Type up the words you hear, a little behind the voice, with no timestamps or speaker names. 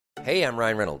Hey, I'm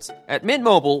Ryan Reynolds. At Mint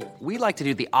Mobile, we like to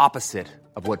do the opposite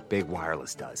of what Big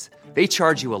Wireless does. They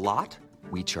charge you a lot,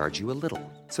 we charge you a little.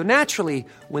 So naturally,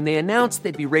 when they announced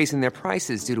they'd be raising their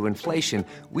prices due to inflation,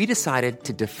 we decided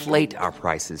to deflate our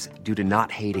prices due to not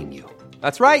hating you.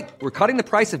 That's right. We're cutting the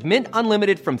price of Mint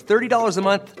Unlimited from $30 a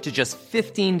month to just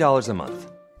 $15 a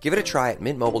month. Give it a try at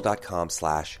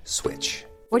mintmobile.com/switch.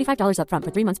 $45 up front for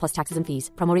 3 months plus taxes and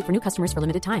fees. Promo rate for new customers for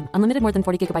limited time. Unlimited more than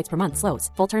 40 gigabytes per month. Slows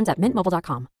full terms at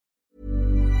mintmobile.com.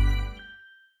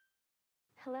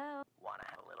 Hello? Wanna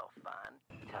have a little fun?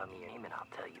 Tell me your name and I'll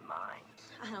tell you mine.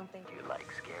 I don't think Do you like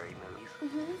scary movies?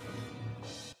 Mm-hmm.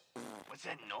 What's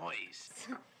that noise?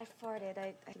 I farted.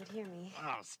 I could hear me.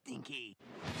 Oh, stinky.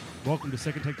 Welcome to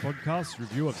Second Take Podcast's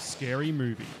review of Scary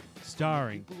Movie,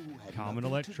 starring Carmen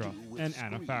Electra and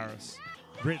Anna Faris.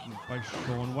 Written by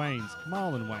Sean Waynes,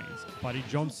 Marlon Waynes, Buddy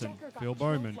Johnson, Phil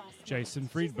Bowman, Jason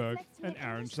Friedberg, and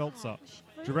Aaron Seltzer.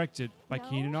 Directed by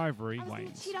Keenan Ivory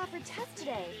Waynes. Cheat off her test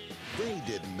today. They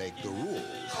didn't make the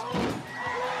rules.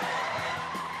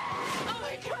 Oh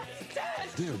my God, he's dead!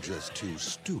 They're just too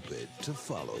stupid to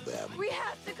follow them. We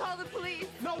have to call the police.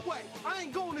 No way! I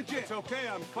ain't going to jail. It's okay,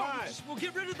 I'm fine. We'll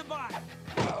get rid of the bot.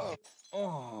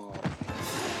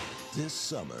 This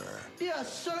summer, There are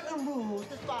certain rules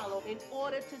to follow in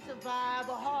order to survive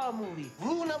a horror movie.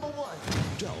 Rule number 1.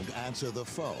 don't answer the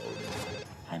phone.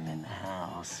 I'm in the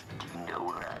house. Do you know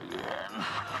where I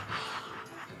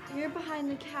am? You're behind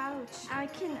the couch. I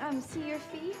can see your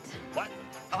feet. What?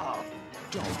 Oh,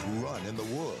 Don't run in the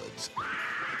woods.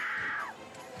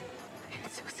 I'm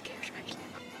so scared right now.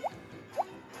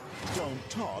 Don't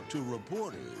talk to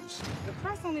reporters. The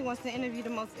press only wants to interview the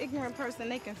most ignorant person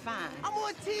they can find. I'm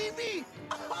on TV.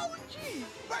 Oh, gee.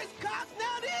 First cops,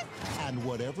 now this. And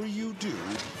whatever you do,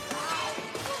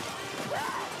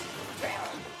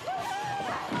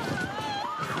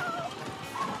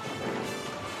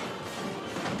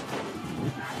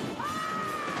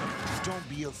 don't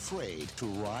be afraid to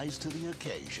rise to the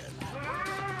occasion.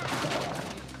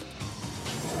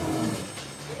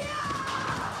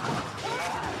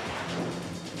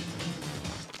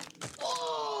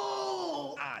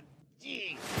 Oh! ah,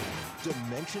 gee.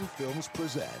 Dimension Films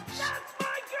presents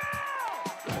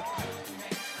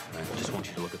I just want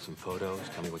you to look at some photos.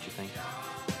 Tell me what you think.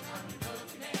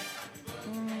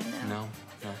 No?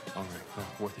 No? All right. Well,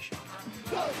 worth a shot.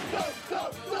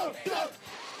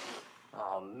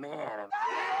 Oh, man.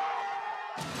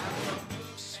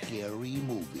 Scary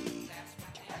Movie.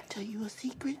 Can I tell you a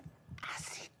secret? I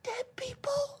see dead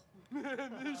people.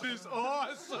 This is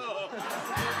awesome.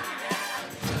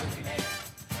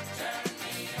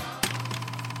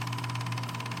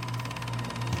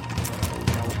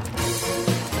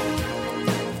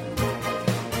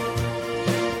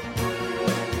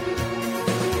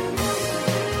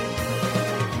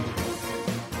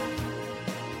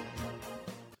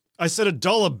 I said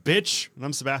 $1, bitch. And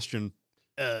I'm Sebastian.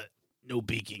 No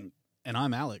peeking. And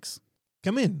I'm Alex.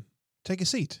 Come in. Take a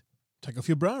seat. Take off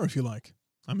your bra if you like.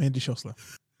 I'm Andy Schossler.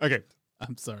 Okay.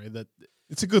 I'm sorry that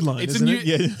It's a good line, It's a isn't new- it?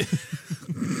 Yeah.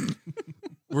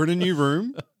 We're in a new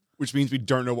room, which means we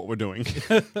don't know what we're doing.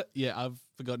 yeah, I've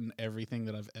forgotten everything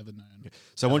that I've ever known.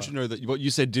 So I want you to know that what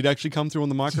you said did actually come through on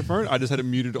the microphone. I just had it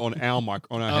muted on our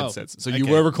headsets. So you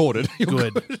okay. were recorded. You're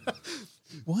Good.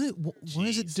 Why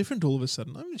is it different all of a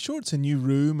sudden? I'm sure it's a new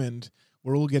room and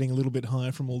we're all getting a little bit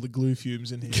high from all the glue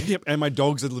fumes in here. Yep, and my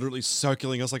dogs are literally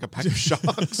circling us like a pack of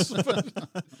sharks.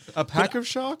 A pack of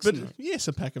sharks? But No. yes,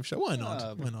 a pack of sharks. Why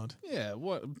not? Why not? Yeah,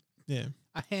 what? Yeah.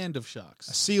 A hand of sharks.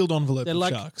 A sealed envelope They're of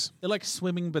like sharks. they're like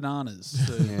swimming bananas.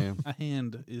 So Yeah. a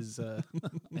hand is, I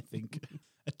think,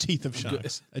 A teeth of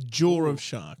sharks. A jaw of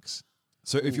sharks.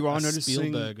 So if you are a noticing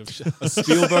Spielberg of sharks. a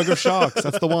Spielberg of sharks,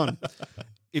 that's the one.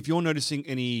 If you're noticing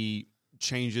any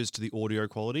changes to the audio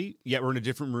quality, yeah, we're in a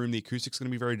different room. The acoustic's going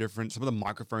to be very different. Some of the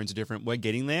microphones are different. We're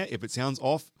getting there. If it sounds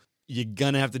off, you're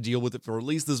going to have to deal with it for at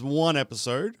least this one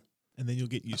episode. And then you'll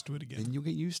get used to it again. And you'll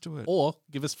get used to it. Or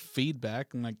give us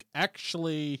feedback and like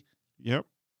actually, Yep.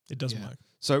 It doesn't work.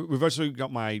 So we've actually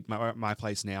got my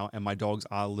place now, and my dogs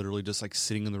are literally just like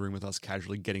sitting in the room with us,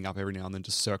 casually getting up every now and then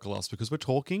to circle us because we're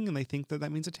talking, and they think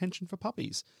that means attention for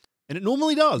puppies, and it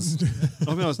normally does.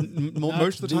 I'll be honest,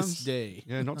 most of the time. this day.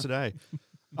 Yeah, not today.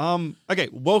 Okay,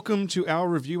 welcome to our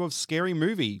review of Scary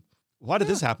Movie. Why did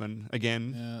this happen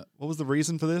again? Yeah. What was the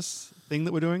reason for this thing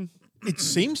that we're doing? It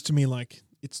seems to me like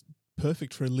it's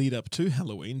perfect for a lead up to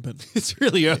Halloween, but it's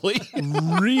really early.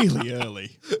 Really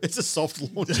early. It's a soft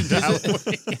launch into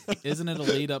Halloween. Isn't it a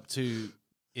lead up to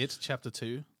It Chapter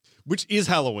 2? Which is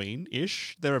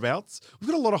Halloween-ish, thereabouts. We've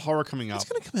got a lot of horror coming up. It's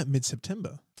going to come out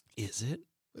mid-September. Is it?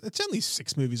 It's only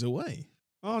 6 movies away.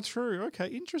 Oh, true. Okay,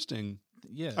 interesting.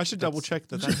 I should double check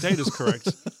that date is correct.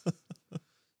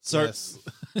 So Yes.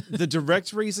 the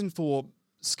direct reason for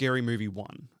Scary Movie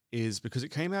 1 is because it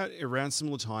came out around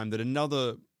similar time that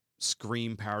another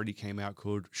Scream parody came out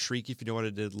called Shriek If You Know What I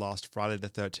Did Last Friday the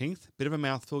 13th. Bit of a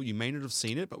mouthful. You may not have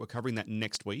seen it, but we're covering that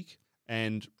next week.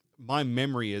 And my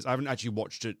memory is, I haven't actually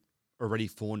watched it already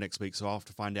for next week, so I'll have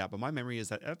to find out. But my memory is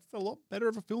that it's a lot better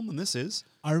of a film than this is.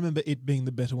 I remember it being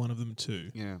the better one of them too.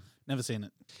 Yeah. Never seen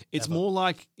it. It's ever. more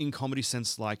like, in comedy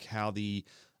sense, like how the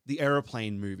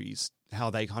aeroplane movies, how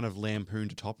they kind of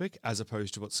lampooned a topic as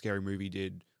opposed to what Scary Movie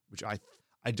did, which I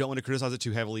don't want to criticize it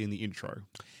too heavily in the intro.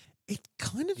 It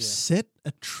kind of set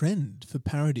a trend for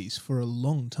parodies for a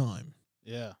long time.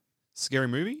 Yeah. Scary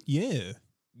Movie? Yeah.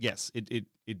 Yes, it did.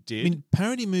 I mean,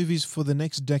 parody movies for the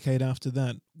next decade after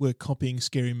that were copying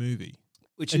Scary Movie,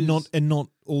 which and is not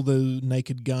all the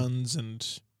naked guns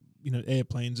and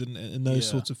airplanes and those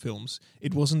sorts of films.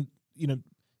 It wasn't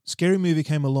Scary Movie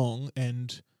came along,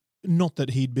 and not that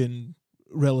he'd been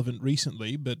relevant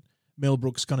recently, but Mel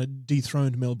Brooks kind of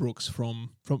dethroned Mel Brooks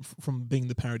from being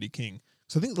the parody king.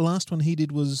 So I think the last one he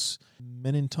did was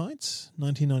Men in Tights,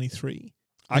 1993.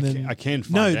 I can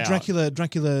find out.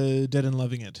 Dracula Dead and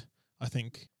Loving It, I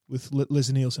think, with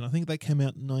Leslie Nielsen. I think that came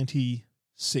out in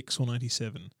 96 or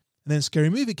 97. And then Scary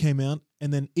Movie came out,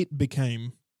 and then it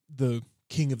became the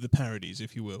king of the parodies,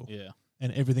 if you will. Yeah.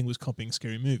 And everything was copying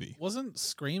Scary Movie. Wasn't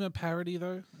Scream a parody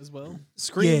though, as well?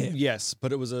 Scream, yes,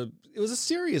 but it was a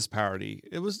serious parody.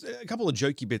 It was a couple of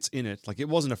jokey bits in it. Like, it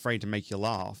wasn't afraid to make you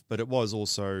laugh, but it was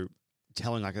also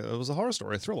telling it was a horror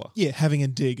story, a thriller. Yeah, having a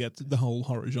dig at the whole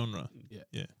horror genre.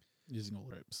 Yeah. Using all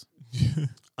ropes.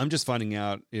 I'm just finding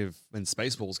out when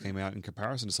Spaceballs came out in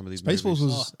comparison to some of these movies. Spaceballs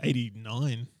was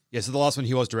 89. Yeah, so the last one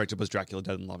he was directed was Dracula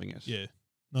Dead and Loving It. Yeah.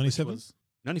 97?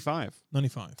 95.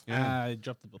 95. Yeah. I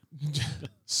dropped the book.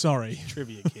 Sorry.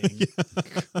 Trivia king.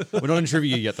 We're not in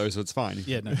trivia yet, though, so it's fine.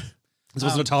 Yeah, no. This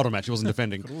wasn't a title match. He wasn't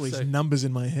defending. All these numbers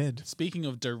in my head. Speaking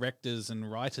of directors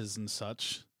and writers and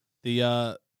such,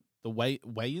 the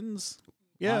Wayans?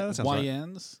 Yeah, that sounds right.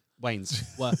 Wayans? Waynes.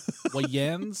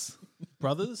 Wayans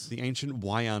brothers? The ancient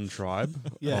Wayan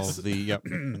tribe Yes. of the... Yep.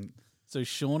 So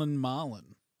Sean and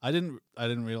Marlon. I didn't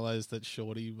realize that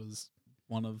Shorty was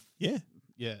one of... Yeah.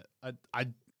 Yeah. I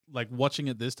like watching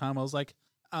it this time, I was like,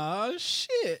 ah,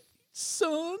 shit,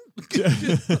 son.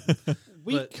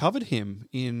 We covered him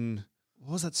in...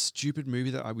 What was that stupid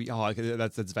movie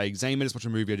that that's vague. Zane made us watch a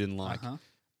movie I didn't like.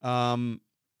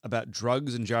 About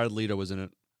drugs, and Jared Leto was in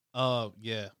it. Oh,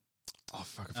 yeah. Oh,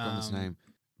 fuck, I've forgotten his name.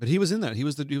 But he was in that. He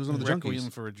was one of the junkies. Requiem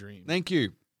for a Dream. Thank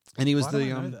you. And he was Why the...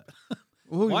 do I know that?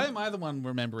 Why am I the one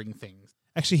remembering things?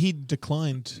 Actually, he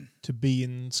declined to be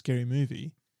in Scary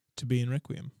Movie, to be in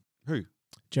Requiem. Who?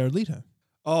 Jared Leto.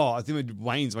 Oh, I think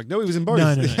Wayne's like, no, he was in both.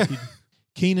 No.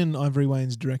 Keenan Ivory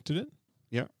Wayans directed it.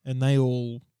 Yeah. And they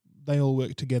all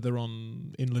worked together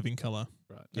on In Living Colour.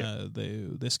 Right. Yeah.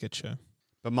 Their sketch show.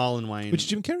 But Marlon Wayne... Which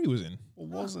Jim Carrey was in.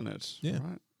 Well, wasn't it? Yeah.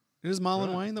 Right. It was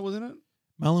Marlon Wayne that was in it?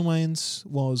 Marlon Wayans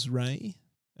was Ray.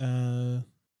 Or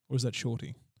was that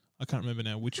Shorty? I can't remember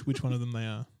now which one of them they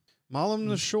are. Marlon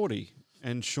was Shorty,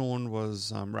 and Sean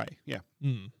was Ray. Yeah.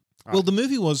 Mm. Right. Well, the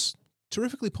movie was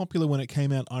terrifically popular when it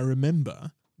came out, I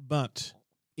remember, but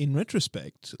in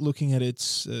retrospect, looking at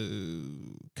its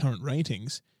current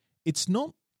ratings, it's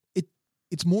not.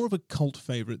 It's more of a cult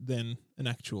favorite than an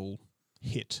actual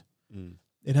hit. Mm.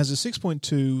 It has a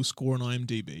 6.2 score on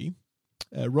IMDb.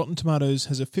 Rotten Tomatoes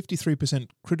has a 53%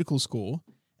 critical score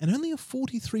and only a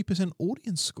 43%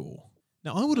 audience score.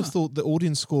 Now, I would have thought the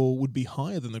audience score would be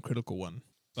higher than the critical one,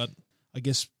 but I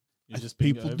guess You're just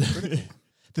being people. overcritical.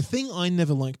 The thing I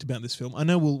never liked about this film, I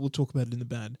know we'll talk about it in the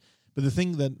bad, but the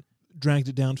thing that dragged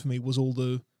it down for me was all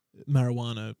the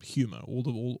marijuana humor,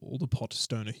 all the pot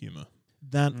stoner humor.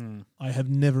 That I have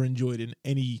never enjoyed in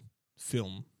any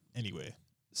film anywhere.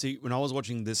 See, when I was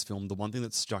watching this film, the one thing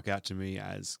that stuck out to me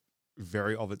as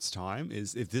very of its time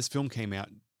is if this film came out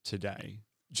today,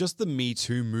 just the Me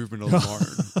Too movement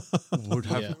alone would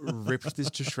have ripped this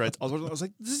to shreds. I was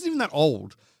like, this isn't even that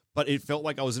old, but it felt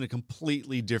like I was in a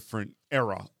completely different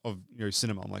era of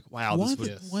cinema. I'm like, wow, why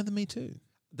the Me Too?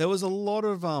 There was a lot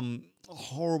of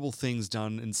horrible things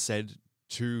done and said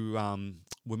to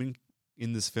women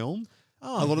in this film.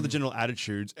 A lot of the general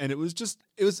attitudes, and it was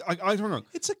I don't know.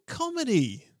 It's a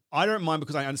comedy. I don't mind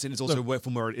because I understand it's also when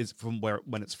it's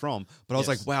from. But I was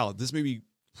like, wow, this movie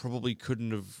probably couldn't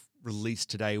have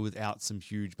released today without some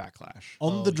huge backlash.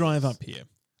 On the drive up here,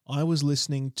 I was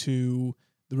listening to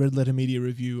the Red Letter Media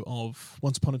review of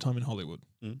Once Upon a Time in Hollywood,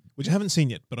 which I haven't seen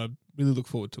yet, but I really look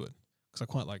forward to it because I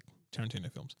quite like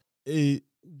Tarantino films.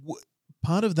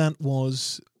 Part of that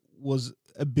was was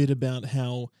a bit about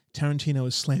how Tarantino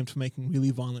is slammed for making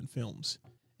really violent films.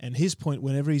 And his point,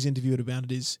 whenever he's interviewed about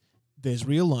it, is there's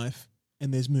real life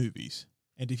and there's movies.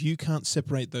 And if you can't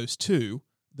separate those two,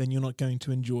 then you're not going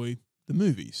to enjoy the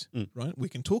movies, right? We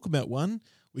can talk about one,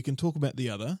 we can talk about the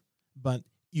other, but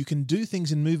you can do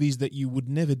things in movies that you would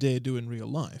never dare do in real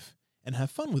life and have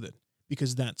fun with it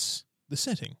because that's the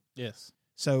setting. Yes.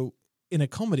 So in a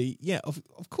comedy, of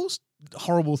course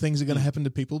horrible things are going to happen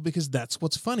to people because that's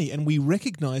what's funny. And we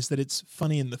recognize that it's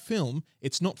funny in the film.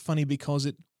 It's not funny because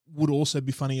it would also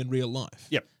be funny in real life.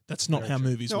 Yep. That's not how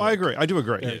movies work. I agree. I do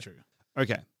agree. Very true.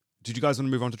 Okay. Did you guys want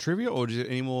to move on to trivia or did you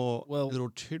any more little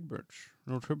tidbits?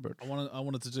 I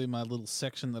wanted to do my little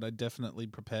section that I definitely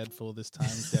prepared for this time.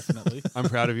 Definitely. I'm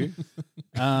proud of you.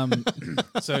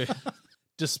 So,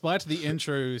 despite the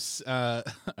intros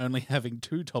only having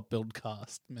 2 top billed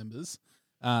cast members,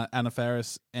 Anna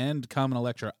Faris and Carmen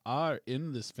Electra are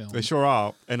in this film. They sure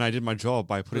are. And I did my job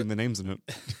by putting their names in it.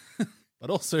 But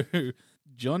also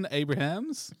John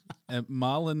Abrahams, and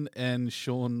Marlon and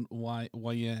Sean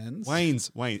Wayans.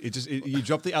 Waynes. You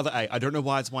dropped the other A. I don't know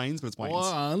why it's Waynes, but it's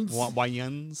Waynes. Wayans.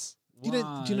 Wayans. Do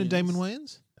you know Damon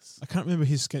Wayans? Yes. I can't remember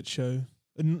his sketch show.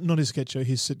 Not his sketch show,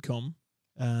 his sitcom.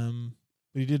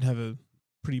 But he did have a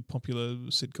pretty popular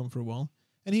sitcom for a while.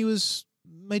 And he was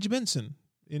Major Benson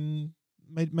in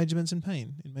Major Benson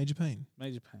Payne in Major Payne.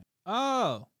 Major Payne.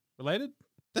 Oh, related?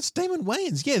 That's Damon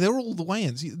Wayans. Yeah, they're all the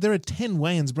Wayans. There are 10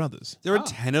 Wayans brothers. There are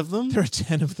 10 of them? There are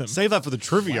 10 of them. Save that for the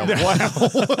trivia. Wow.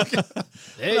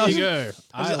 There you go.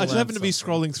 I just happened to be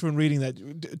scrolling through and reading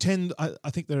that. 10, I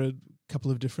think there are a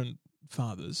couple of different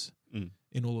fathers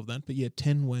in all of that. But yeah,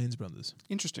 10 Wayans brothers.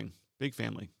 Interesting. Big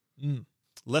family.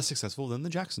 Less successful than the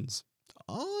Jacksons.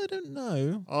 I don't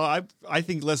know. I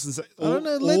think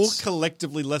all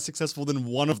collectively less successful than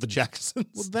one of the Jacksons.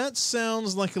 Well, that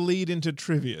sounds like a lead into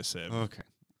trivia, Seb. Okay.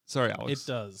 Sorry, Alex. It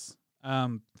does.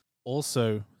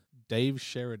 Also, Dave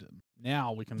Sheridan.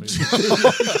 Now we can move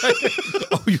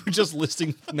on. You were just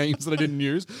listing names that I didn't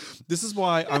use. This is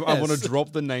why I want to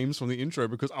drop the names from the intro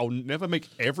because I'll never make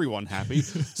everyone happy.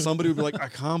 Somebody will be like, I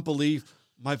can't believe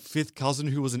my 5th cousin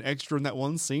who was an extra in that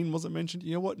one scene wasn't mentioned.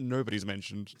 You know what? Nobody's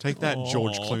mentioned. Take that,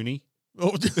 George Clooney.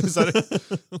 Oh, is that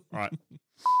it? All right.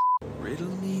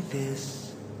 Riddle me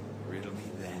this, riddle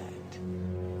me that.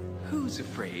 Who's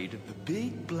afraid of the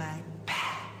big black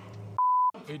bat?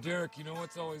 Hey, Derek, you know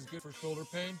what's always good for shoulder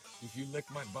pain? If you lick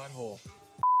my butthole.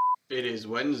 It is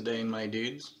Wednesday, my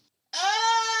dudes.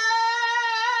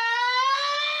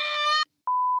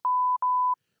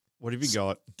 What have you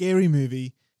got? Scary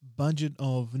movie, budget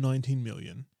of 19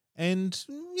 million. And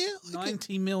yeah,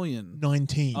 19 million.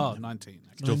 19. Oh, 19.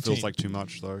 Still feels like too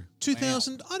much, though.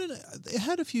 2000, I don't know. It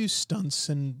had a few stunts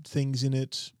and things in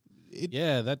it.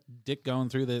 Yeah, that dick going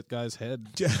through that guy's head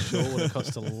sure would have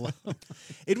cost a lot.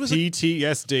 It was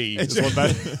PTSD. Is what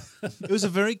that It was a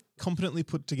very competently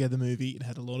put together movie. It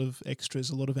had a lot of extras,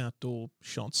 a lot of outdoor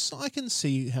shots. So I can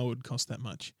see how it would cost that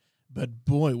much. But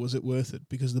boy, was it worth it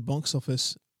because the box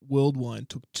office worldwide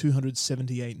took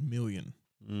 278 million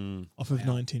off of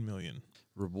 19 million.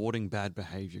 Rewarding bad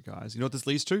behavior, guys. You know what this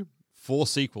leads to? 4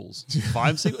 sequels.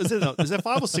 5 sequels? Is there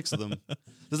 5 or 6 of them?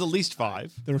 There's at least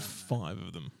 5. There are 5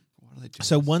 of them. What are they doing?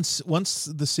 So once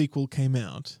the sequel came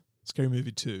out, Scary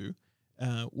Movie 2,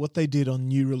 what they did on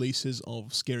new releases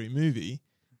of Scary Movie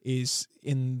is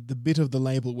in the bit of the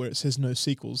label where it says no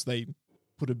sequels, they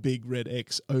put a big red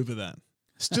X over that.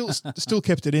 Still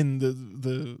kept it in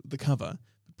the cover,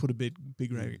 but put a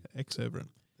big red X over it.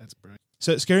 That's brilliant.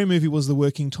 So Scary Movie was the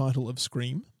working title of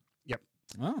Scream. Yep.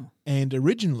 Oh. And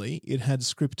originally it had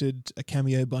scripted a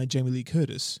cameo by Jamie Lee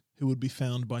Curtis, who would be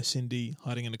found by Cindy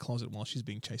hiding in a closet while she's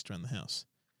being chased around the house.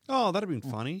 Oh, that'd have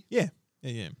been funny. Yeah.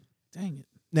 Dang it.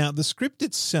 Now, the script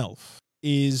itself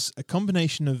is a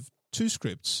combination of 2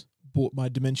 scripts bought by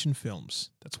Dimension Films.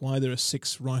 That's why there are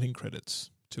 6 writing credits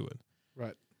to it.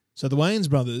 Right. So the Wayans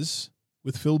brothers,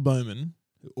 with Phil Bowman,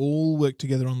 who all worked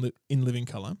together on In Living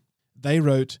Colour, they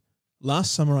wrote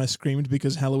Last Summer I Screamed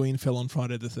Because Halloween Fell on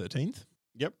Friday the 13th.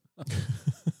 Yep.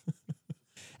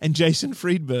 And Jason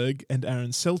Friedberg and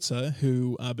Aaron Seltzer,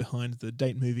 who are behind the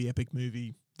Date Movie, Epic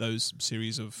Movie, those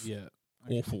series of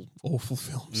awful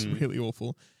films, really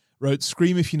awful, wrote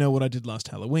Scream If You Know What I Did Last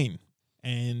Halloween.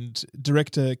 And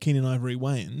director Keenan Ivory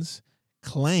Wayans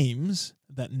claims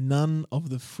that none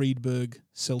of the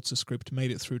Friedberg-Seltzer script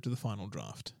made it through to the final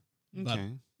draft. Okay. But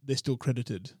they're still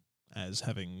credited as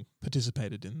having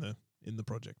participated in the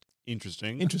project.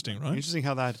 Interesting, right? Interesting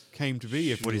how that came to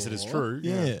be, if what he said is true.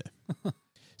 Yeah.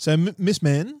 So Miss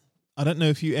Man, I don't know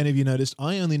if any of you noticed,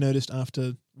 I only noticed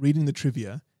after reading the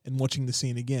trivia and watching the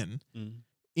scene again,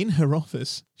 in her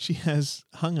office, she has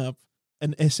hung up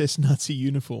an SS Nazi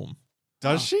uniform.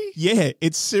 Does she? Yeah,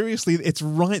 it's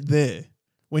right there.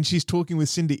 When she's talking with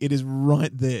Cindy, it is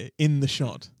right there in the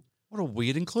shot. What a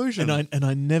weird inclusion. And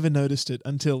I never noticed it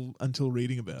until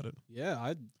reading about it. Yeah,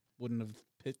 I wouldn't have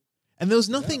picked. And there was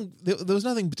nothing there was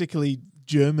nothing particularly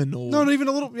German or not even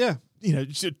a little. Yeah,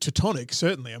 Teutonic.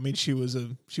 Certainly, I mean, she was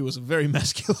a very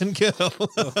masculine girl.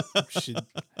 She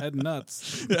had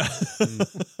nuts.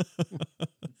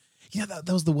 Yeah, that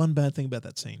was the one bad thing about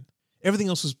that scene. Everything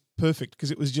else was perfect because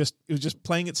it was just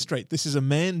playing it straight. This is a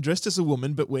man dressed as a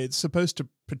woman, but we're supposed to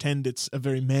pretend it's a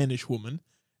very mannish woman,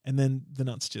 and then the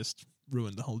nuts just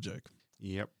ruined the whole joke.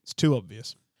 Yep, it's too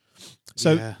obvious.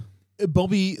 So,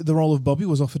 Bobby, the role of Bobby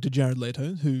was offered to Jared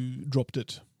Leto, who dropped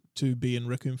it to be in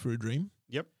Requiem for a Dream.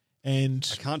 Yep, and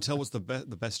I can't tell what's the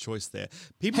best choice there.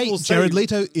 People will say Jared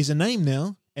Leto is a name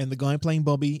now, and the guy playing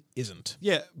Bobby isn't.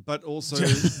 Yeah, but also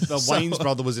the Wayans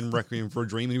brother was in Requiem for a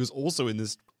Dream, and he was also in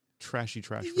this trashy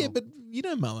trash Yeah, film. but you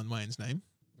know Marlon Wayne's name.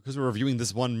 Because we're reviewing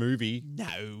this one movie.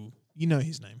 No, you know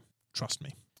his name. Trust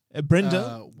me. Brenda,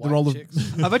 the White role Chicks.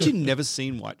 of... I've actually never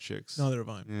seen White Chicks. Neither have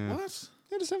I. Yeah. What?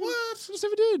 I just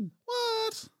never did.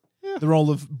 What? Yeah. The role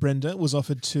of Brenda was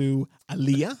offered to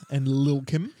Aaliyah and Lil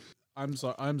Kim. I'm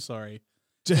sorry.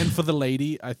 And for the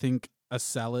lady, I think a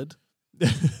salad.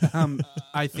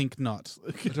 I think not.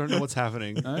 I don't know what's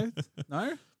happening. No?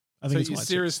 I think so it's you White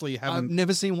seriously I've haven't...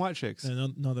 never seen White Chicks. No,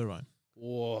 neither have I.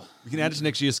 Oh, We can add it to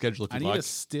next year's schedule if I you'd need like. a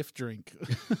stiff drink.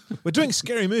 We're doing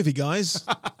Scary Movie, guys.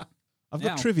 I've got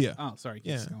Now. trivia. Oh, sorry.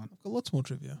 Yeah, Keep going. I've got lots more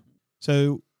trivia.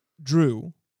 So,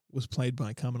 Drew was played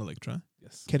by Carmen Electra.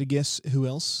 Yes. Care to guess who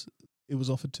else it was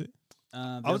offered to? The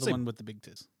I would other say- one with the big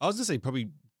tits. I was going to say probably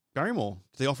Barrymore.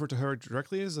 Did they offer it to her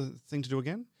directly as a thing to do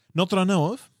again? Not that I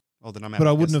know of, Oh, then I'm out but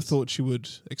I of wouldn't have guesses. thought she would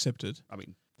accept it. I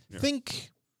mean, yeah.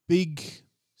 Think big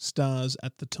stars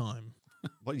at the time.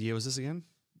 What year was this again?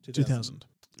 2000.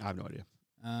 I have no idea.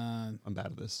 I'm bad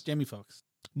at this. Jamie Foxx.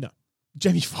 No.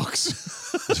 Jamie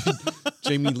Foxx.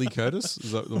 Jamie Lee Curtis?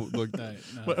 Is that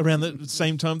No, Well, around the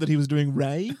same time that he was doing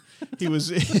Ray, he was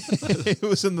he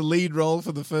was in the lead role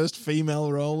for the first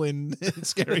female role in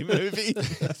Scary Movie.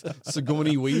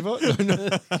 Sigourney Weaver?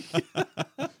 No.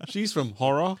 She's from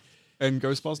Horror and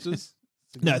Ghostbusters.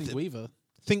 Sigourney Weaver.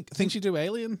 Think Didn't she do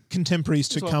Alien? contemporaries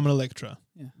to As well. Carmen Electra.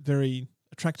 Yeah. Very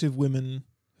attractive women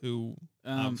who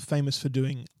are famous for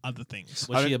doing other things.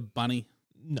 Was she a bunny?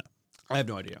 No. I have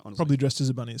no idea, honestly. Probably dressed as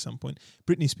a bunny at some point.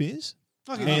 Britney Spears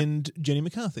and Jenny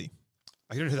McCarthy.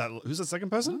 I don't know who that. Who's the second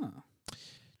person? Ah.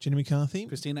 Jenny McCarthy.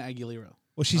 Christina Aguilera.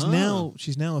 Well, she's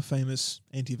now a famous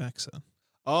anti-vaxxer.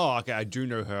 Oh, okay. I do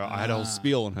know her. I had a whole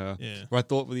spiel on her. Yeah. Where I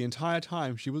thought for the entire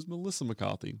time she was Melissa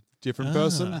McCarthy. Different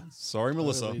person. Sorry,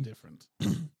 Melissa. Totally different.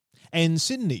 And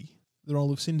Cindy, the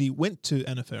role of Cindy, went to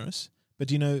Anna Faris. But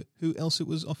do you know who else it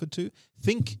was offered to?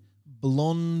 Think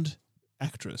blonde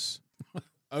actress.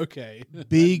 Okay.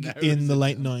 Big Narrows in the it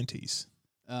late down. 90s.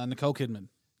 Nicole Kidman.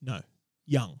 No.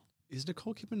 Young. Is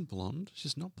Nicole Kidman blonde?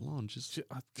 She's not blonde. She's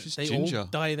They ginger. all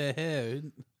dye their hair.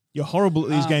 You're horrible at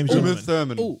these games, Uma gentlemen.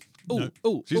 Thurman. Oh,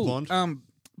 No. She's blonde.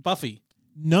 Buffy.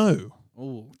 No.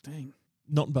 Oh, dang.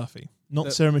 Not Buffy.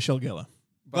 Not Sarah Michelle Gellar.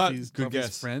 Buffy's good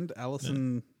guess. friend,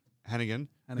 Alison Hannigan,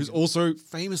 who's Hannigan. also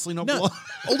famously not No. blonde.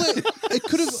 Although it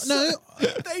could have... No.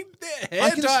 Their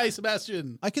hair dye,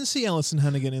 Sebastian. I can see Alison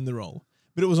Hannigan in the role,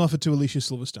 but it was offered to Alicia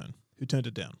Silverstone, who turned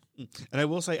it down. And I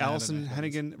will say, I don't know Alison who that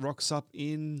Hannigan rocks up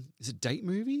in, is it Date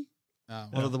Movie? Oh,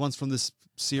 One of the ones from this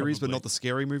series, but Probably. not the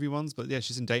scary movie ones. But yeah,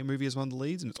 she's in Date Movie as one of the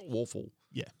leads, and it's awful.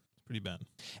 Yeah, it's pretty bad.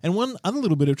 And one other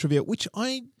little bit of trivia, which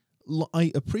I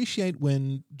appreciate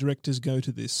when directors go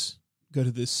to this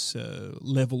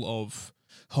level of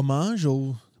homage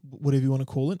or whatever you want to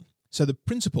call it. So the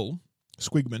principal,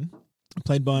 Squigman,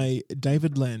 played by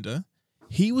David Lander,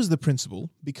 he was the principal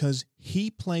because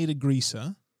he played a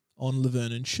greaser on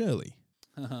Laverne and Shirley.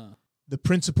 The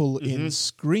principal in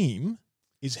Scream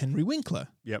is Henry Winkler,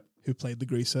 Yep. who played the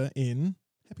greaser in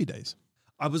Happy Days.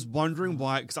 I was wondering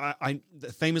why, because I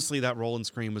famously that role in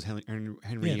Scream was Henry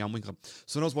Yeah. Winkler.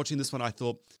 So when I was watching this one, I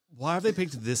thought, why have they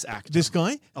picked this actor? This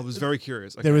guy? I was very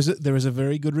curious. Okay. There is a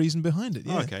very good reason behind it.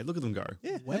 Yeah. Oh, okay, look at them go.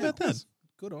 Yeah, Wow. how about that?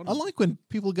 Good on I him. like when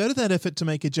people go to that effort to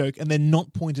make a joke and they're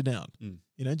not pointed out. Mm.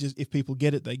 You know, just if people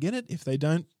get it, they get it. If they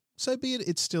don't, so be it.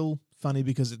 It's still funny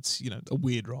because it's, a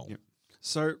weird role. Yeah.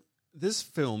 So this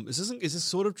film, is this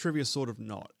sort of trivia, sort of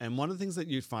not. And one of the things that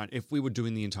you'd find if we were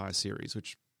doing the entire series,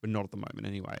 which we're not at the moment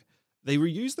anyway, they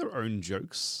reuse their own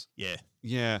jokes. Yeah.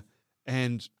 Yeah.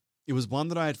 And it was one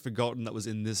that I had forgotten that was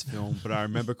in this film, but I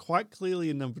remember quite clearly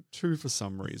in number 2 for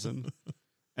some reason.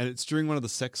 And it's during one of the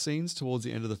sex scenes towards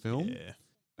the end of the film. Yeah.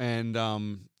 And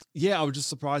yeah, I was just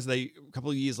surprised a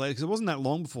couple of years later, because it wasn't that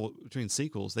long before between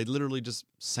sequels, they literally just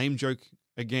same joke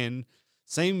again,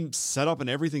 same setup and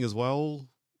everything as well.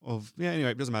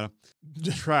 Anyway, it doesn't matter.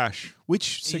 Trash.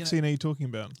 Which sex scene are you talking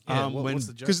about?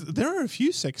 Because there are a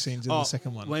few sex scenes in the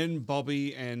second one. When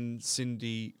Bobby and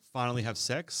Cindy finally have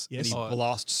sex, Yes. and he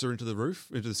blasts her into the roof,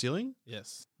 into the ceiling.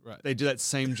 Yes, right. They do that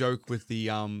same joke with the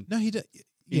No, he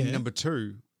in number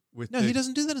 2. he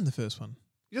doesn't do that in the first one.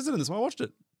 He does it in this one. I watched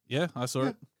it. Yeah, I saw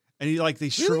it. And they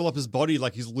shrivel up his body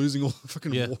like he's losing all the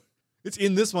fucking water. It's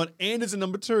in this one, and it's in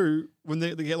number 2 when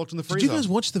they get locked in the freezer. Did you guys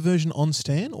watch the version on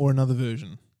Stan or another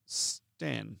version?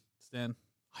 Stan.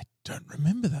 I don't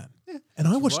remember that. Yeah. And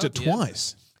I watched it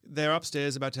twice. They're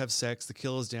upstairs about to have sex. The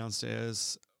killer's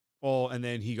downstairs. And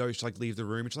then he goes to leave the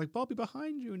room. It's like, Bobby,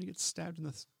 behind you. And he gets stabbed in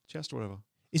the chest or whatever.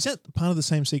 Is that part of the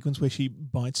same sequence where she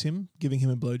bites him, giving him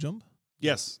a blowjob?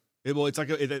 Yes. It's like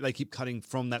they keep cutting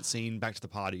from that scene back to the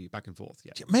party, back and forth.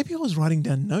 Yeah. Maybe I was writing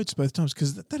down notes both times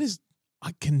because that is,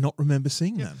 I cannot remember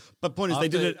seeing that. But point is, they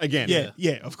did it again.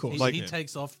 Yeah, of course. He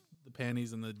takes off the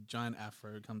panties and the giant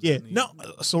afro comes. Yeah, in. no,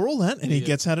 I saw all that, and he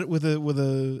gets at it with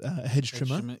a hedge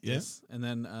trimmer. Yes, and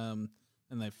then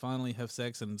and they finally have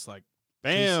sex, and it's like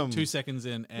bam, 2 seconds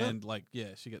in, and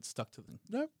she gets stuck to them.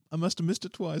 Nope, I must have missed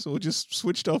it twice, or just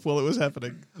switched off while it was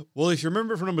happening. Well, if you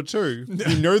remember it from number 2,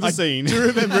 you know the scene. I do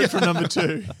remember it from number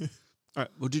 2. All right.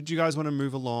 Well, did you guys want to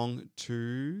move along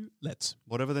to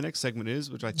whatever the next segment is,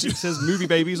 which I think says movie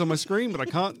babies on my screen, but I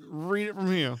can't read it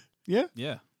from here. Yeah?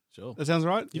 Yeah, sure. That sounds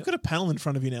right? You've got a panel in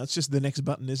front of you now. It's just the next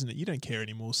button, isn't it? You don't care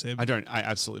anymore, Seb. I don't. I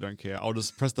absolutely don't care. I'll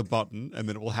just press the button and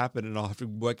then it will happen and I'll have to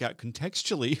work out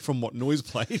contextually from what noise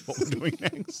played what we're doing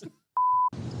next.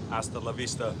 Hasta la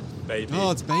vista, baby.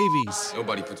 Oh, it's babies.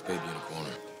 Nobody puts baby in a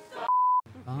corner.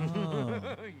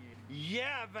 Oh.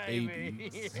 Yeah, baby.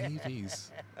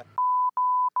 Babies.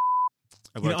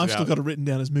 I've still got it written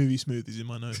down as movie smoothies in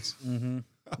my notes. Mm-hmm.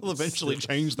 I'll eventually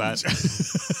change that.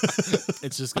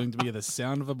 It's just going to be the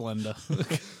sound of a blender.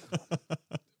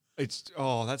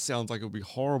 That sounds like it would be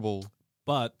horrible.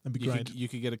 But That'd be great. You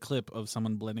could get a clip of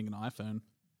someone blending an iPhone.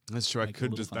 That's true. I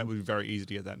could that would be very easy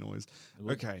to get that noise.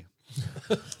 Okay.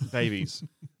 Babies.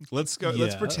 Let's go.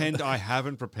 Let's pretend I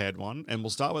haven't prepared one, and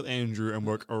we'll start with Andrew and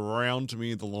work around to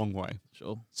me the long way.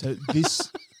 Sure. So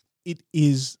it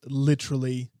is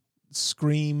literally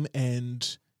Scream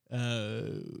and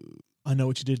I Know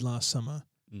What You Did Last Summer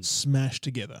smashed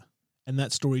together, and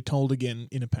that story told again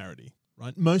in a parody,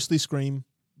 right? Mostly Scream,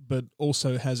 but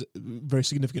also has very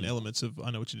significant elements of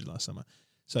I Know What You Did Last Summer.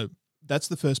 So that's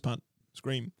the first part,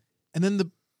 Scream. And then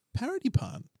the parody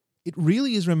part, it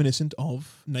really is reminiscent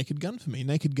of Naked Gun for me.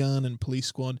 Naked Gun and Police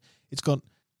Squad.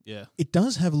 It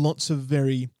does have lots of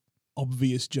very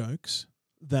obvious jokes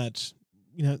that,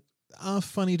 are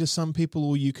funny to some people,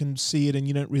 or you can see it and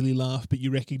you don't really laugh, but you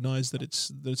recognize that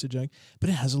it's a joke. But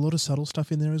it has a lot of subtle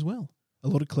stuff in there as well. A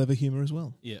lot of clever humor as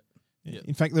well. Yeah.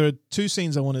 In fact, there are 2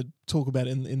 scenes I want to talk about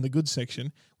in the good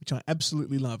section, which I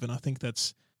absolutely love, and I think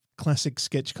that's classic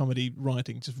sketch comedy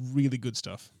writing, just really good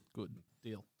stuff. Good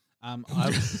deal.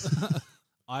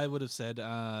 I would have said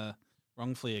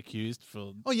Wrongfully Accused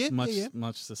for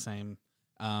much the same,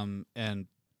 and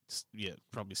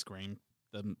probably Scream,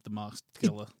 the masked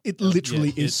killer. It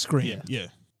literally is Scream. Yeah.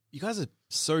 You guys are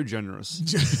so generous.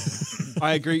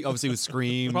 I agree, obviously, with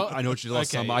Scream. I Know What You Did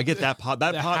Last Summer. I get that part.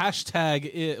 That part. Hashtag,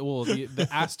 the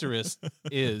asterisk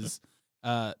is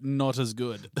not as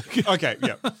good. Okay,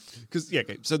 yeah.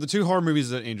 Okay. So the 2 horror movies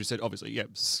that Andrew said, obviously,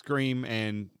 Scream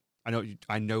and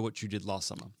I Know What You Did Last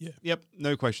Summer. Yeah. Yep,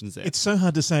 no questions there. It's so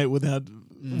hard to say it without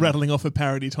rattling off a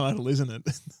parody title, isn't it?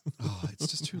 It's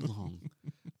just too long.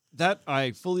 That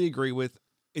I fully agree with.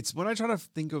 It's when I try to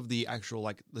think of the actual,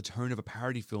 the tone of a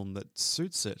parody film that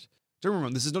suits it. Don't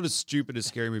remember, this is not as stupid as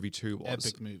Scary Movie 2 was.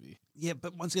 Epic movie. Yeah,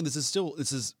 but once again, this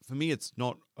is for me, it's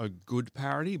not a good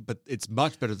parody, but it's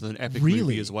much better than an Epic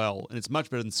movie as well. And it's much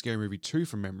better than Scary Movie 2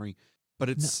 from memory. But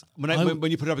it's when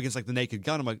you put it up against the Naked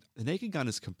Gun, I'm like, the Naked Gun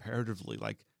is comparatively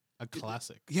a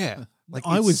classic. Yeah.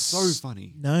 It's so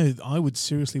funny. No, I would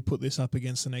seriously put this up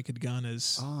against the Naked Gun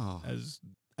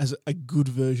as a good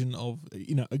version of,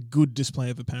 a good display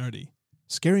of a parody.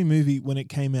 Scary Movie, when it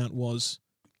came out,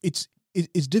 it's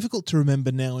difficult to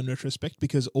remember now in retrospect,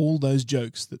 because all those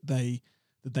jokes that they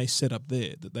set up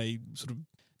there, that they sort of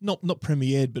not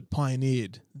premiered but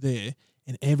pioneered there,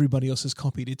 and everybody else has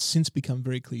copied, it's since become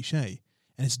very cliche,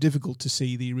 and it's difficult to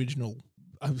see the original,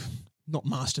 not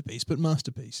masterpiece, but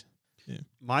masterpiece. Yeah.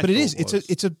 But it is.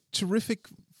 It's a terrific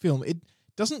film. It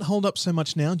doesn't hold up so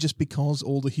much now just because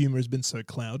all the humor has been so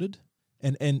clouded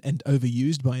and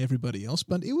overused by everybody else,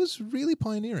 but it was really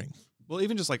pioneering. Well,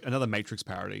 even just another Matrix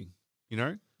parody. You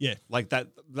know? Yeah. Like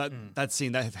that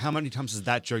scene. How many times has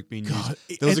that joke been God,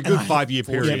 used? There was a good 5-year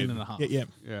period. Yeah.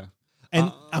 Yeah.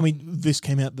 And I mean, this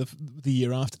came out the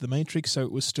year after The Matrix, so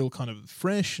it was still kind of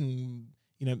fresh, and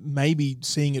maybe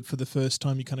seeing it for the first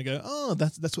time, you kind of go, "Oh,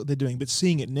 that's what they're doing." But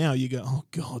seeing it now, you go, "Oh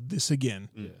God, this again,"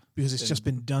 because it's just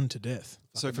been done to death.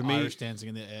 So for me, Irish dancing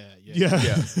in the air. Yeah.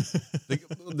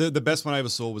 the best one I ever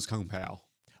saw was Kung Pao.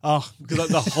 Oh, because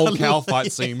the whole cow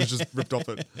fight scene was just ripped off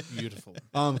it. Beautiful.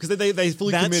 Because they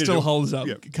fully that committed. still holds up.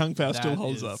 Yeah. Kung Pao still That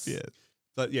holds is- up. Yeah.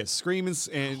 But yeah, Scream and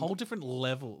A whole different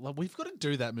level. Like, we've got to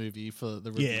do that movie for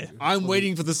the review. Yeah. I'm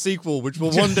waiting for the sequel, which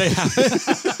will one day happen.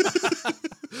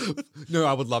 No,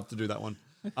 I would love to do that one.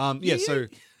 Yeah, so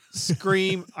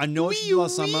Scream, I know it's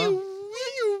last summer.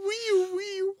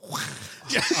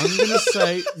 I'm going to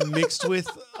say mixed with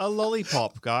a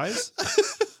lollipop, guys.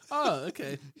 Oh,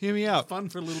 okay. Hear me out. Fun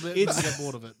for a little bit. It's- It's, get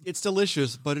bored of it. It's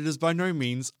delicious, but it is by no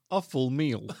means a full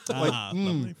meal.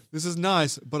 lovely. This is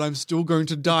nice, but I'm still going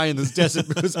to die in this desert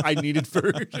because I needed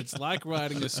food. It's like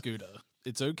riding a scooter.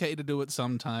 It's okay to do it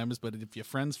sometimes, but if your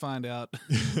friends find out,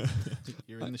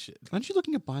 you're in the shit. Aren't you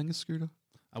looking at buying a scooter?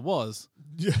 I was.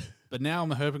 Yeah. But now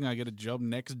I'm hoping I get a job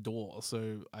next door,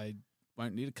 so I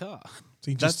won't need a car.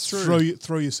 So you That's just true.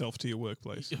 throw yourself to your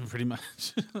workplace. Pretty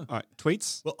much. All right,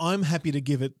 tweets. Well, I'm happy to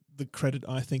give it the credit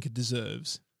I think it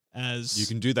deserves. As You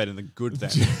can do that in the good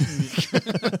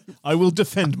then. I will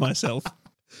defend myself.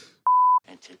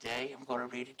 And today I'm going to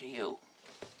read it to you.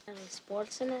 Any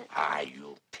sports in it? Are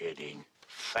you kidding?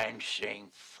 Fencing,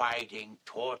 fighting,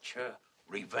 torture,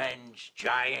 revenge,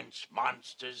 giants,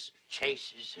 monsters,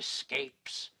 chases,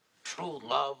 escapes, true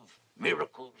love,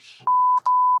 miracles.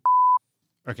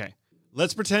 Okay.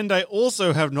 Let's pretend I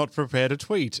also have not prepared a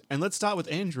tweet. And let's start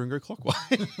with Andrew and go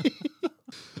clockwise.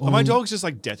 Are my dogs just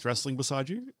like death wrestling beside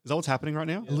you? Is that what's happening right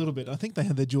now? A little bit. I think they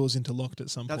had their jaws interlocked at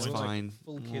some That's point. fine.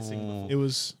 Full kissing. It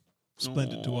was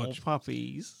splendid to watch.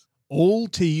 Puppies. All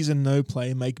tease and no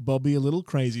play make Bobby a little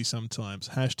crazy sometimes.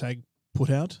 Hashtag put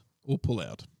out or pull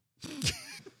out.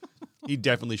 He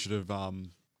definitely should have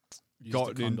Used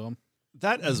gotten a condom.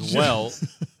 that as well.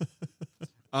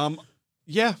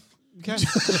 Yeah. Okay.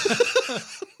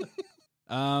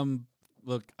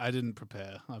 Look, I didn't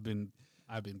prepare. I've been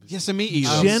busy. Yes, and me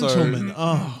either. Gentlemen.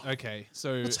 Oh, Okay,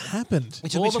 so what's happened?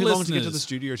 It took all me the too long to get to the listeners-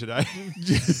 studio today.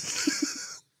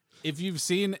 if you've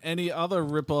seen any other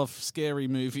rip-off scary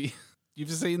movie,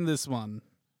 you've seen this one.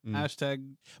 Hashtag.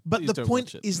 But please the don't point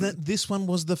watch it. is that this one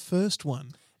was the first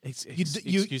one.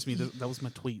 Excuse me, that was my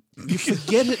tweet. You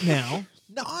forget it now.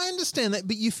 No, I understand that,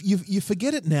 but you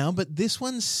forget it now. But this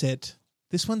one set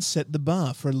the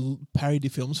bar for parody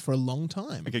films for a long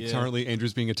time. Okay, currently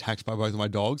Andrew's being attacked by both of my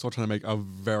dogs while trying to make a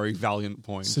very valiant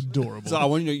point. It's adorable. So I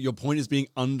want you to know your point is being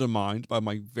undermined by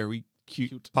my very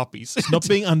cute puppies. It's not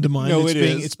being undermined. No, it's it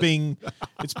being, is.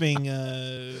 It's being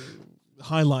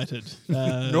highlighted.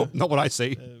 Nope, not what I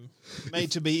see.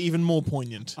 Made to be even more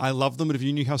poignant. I love them, but if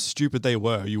you knew how stupid they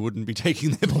were, you wouldn't be taking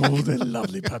them. Oh, they're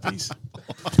lovely puppies.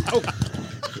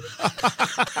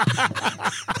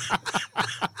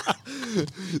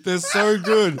 They're so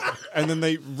good. And then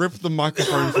they rip the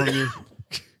microphone from you.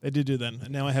 They did do that, and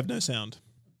now I have no sound.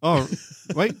 Oh,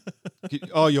 wait.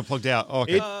 Oh, you're plugged out. Oh,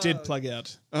 okay. It did plug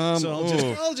out. oh.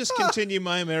 So I'll just continue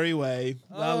my merry way.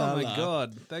 La, Oh la, my la.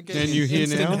 god, that gave Can me you an hear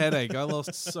instant now? headache. I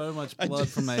lost so much blood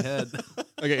from my head.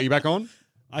 Okay, are you back on?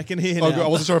 I can hear Oh, now. good. I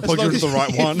wasn't sure I As plugged you long into the as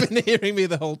right one. You've been hearing me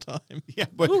the whole time. Yeah,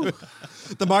 but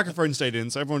the microphone stayed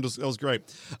in, so everyone just, that was great.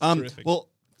 Terrific. Well,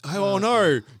 oh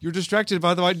no, you're distracted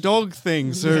by my dog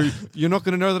thing, so you're not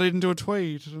going to know that I didn't do a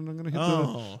tweet. And I'm going to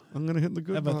hit I'm going to hit the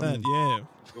good How about button. that? Yeah.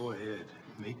 Go ahead,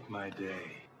 make my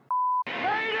day.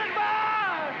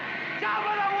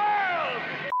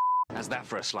 How's that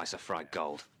for a slice of fried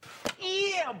gold?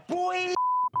 Yeah, boy.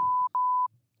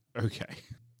 Okay.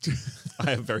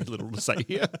 I have very little to say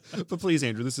here, but please,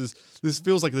 Andrew, this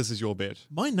feels like this is your bit.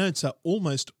 My notes are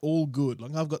almost all good.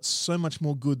 Like I've got so much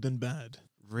more good than bad.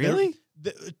 Really?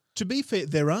 To be fair,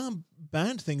 there are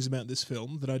bad things about this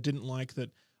film that I didn't like. That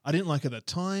I didn't like at the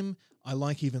time. I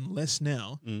like even less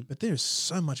now. But there's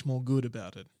so much more good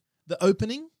about it. The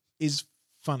opening is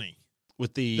funny.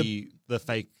 With the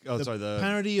fake, the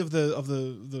parody of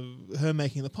the her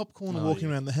making the popcorn and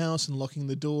walking around the house and locking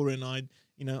the door, and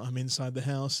I'm inside the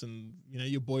house, and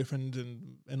your boyfriend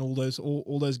and all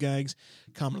those gags.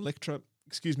 Carmen Electra,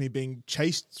 being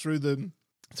chased through the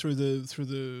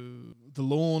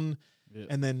lawn,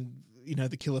 and then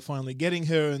the killer finally getting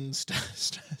her and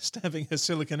stabbing her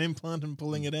silicone implant and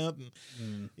pulling it out,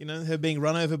 and her being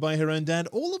run over by her own dad.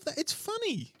 All of that, it's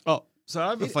funny. Oh, so I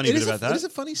have a funny bit about that. It is a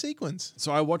funny sequence.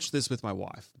 So I watched this with my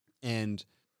wife, and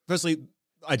firstly,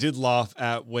 I did laugh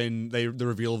at when the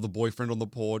reveal of the boyfriend on the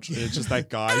porch, and it's just that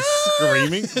guy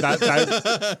screaming.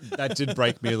 That did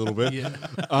break me a little bit,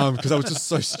 because I was just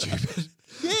so stupid.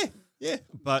 Yeah.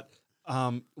 But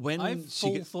when I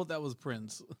she thought that was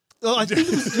Prince. Oh, I think it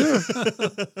was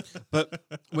too. But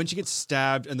when she gets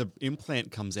stabbed and the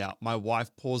implant comes out, my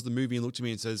wife paused the movie and looked at me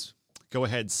and says, "Go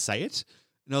ahead, say it."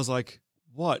 And I was like,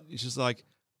 "What?" And she's like,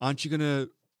 "Aren't you gonna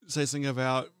say something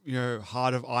about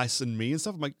Heart of Ice and Me and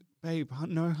stuff?" I'm like, "Babe,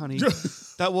 no, honey,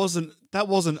 that wasn't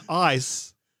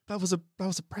ice. That was a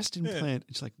breast implant."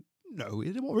 And she's like, "No,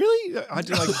 really?" I had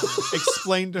to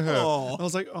explain to her. Oh. I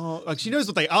was like, "Oh, like she knows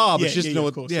what they are, but she doesn't know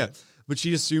of what." course, But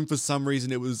she assumed for some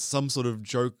reason it was some sort of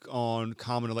joke on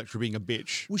Carmen Electra being a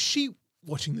bitch. Was she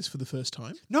watching this for the first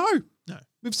time? No. No.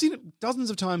 We've seen it dozens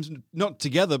of times, not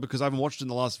together because I haven't watched it in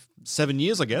the last 7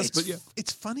 years, I guess. But yeah,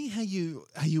 It's funny how you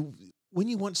when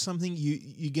you watch something,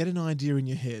 you get an idea in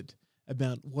your head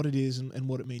about what it is and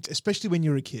what it means, especially when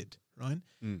you're a kid, right?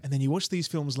 And then you watch these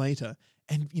films later,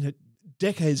 and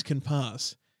decades can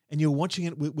pass, and you're watching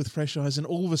it with fresh eyes, and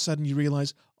all of a sudden you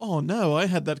realize, oh no, I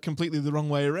had that completely the wrong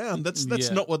way around. That's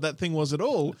not what that thing was at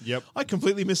all. Yep. I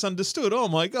completely misunderstood. Oh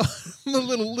my god, I'm a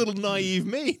little naive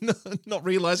me, not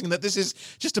realizing that this is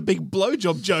just a big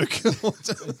blowjob joke.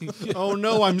 Oh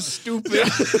no, I'm stupid.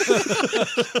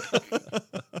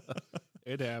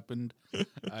 It happened.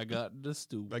 I got the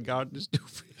stupid.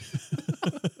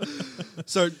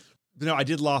 So, I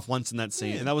did laugh once in that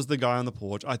scene, and that was the guy on the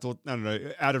porch. I thought, I don't know,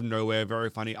 out of nowhere, very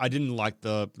funny. I didn't like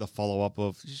the follow-up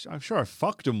of, I'm sure I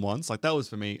fucked him once. Like, that was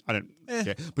for me. I don't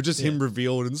care. But just him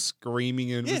revealed and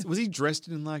screaming. And was he dressed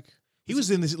in like... He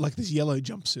was in this yellow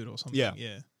jumpsuit or something.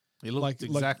 Yeah. He looked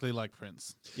exactly like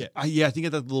Prince. Yeah. I think he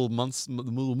had that little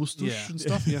mustache and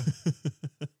stuff. Yeah.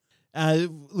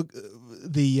 Look,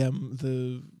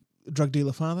 the drug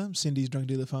dealer father, Cindy's drug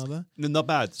dealer father. Not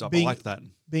bad stuff. I liked that.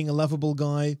 Being a lovable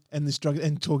guy and this drug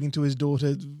and talking to his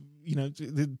daughter,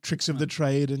 the tricks of the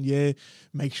trade, and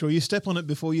make sure you step on it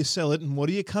before you sell it. And what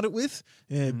do you cut it with?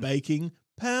 Baking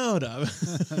powder.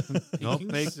 Not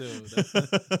baked.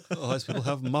 Those people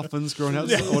have muffins growing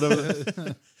out or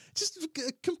whatever. Just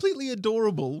completely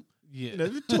adorable. Yeah.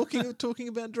 Talking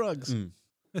about drugs.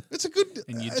 It's a good.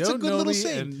 And you it's don't a good know little me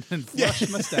scene. and flush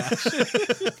mustache.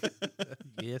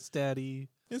 Yes, Daddy.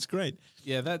 It's great.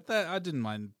 Yeah, that I didn't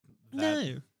mind that.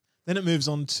 No. Then it moves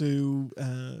on to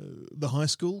the high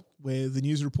school where the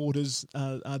news reporters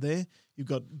are there. You've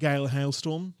got Gail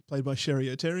Hailstorm, played by Sherry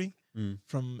O'Terry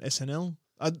from SNL.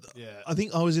 I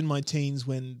think I was in my teens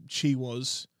when she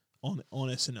was on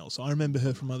SNL, so I remember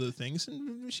her from other things,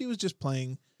 and she was just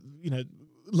playing,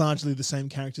 largely the same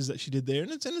characters that she did there,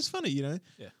 and it's funny, Yeah.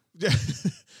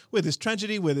 Where there's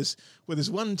tragedy, where there's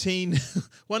one teen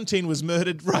was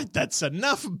murdered. Right, that's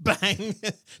enough. Bang,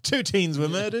 2 teens were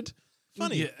murdered.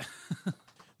 Funny. Yeah.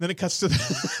 Then it cuts to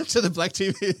the Black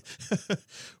TV.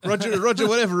 Roger,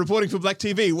 whatever, reporting for Black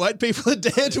TV. White people are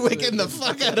dead. We're getting the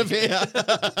fuck out of here.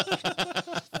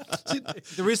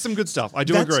 There is some good stuff. I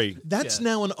do agree. That's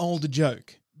now an older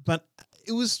joke, but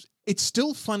it's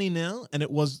still funny now, and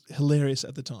it was hilarious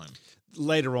at the time.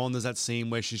 Later on, there's that scene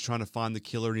where she's trying to find the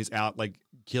killer, and he's out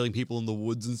killing people in the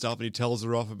woods and stuff, and he tells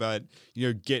her off about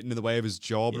getting in the way of his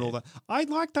job and all that. I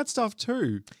like that stuff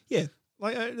too. Yeah.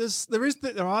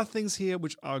 There are things here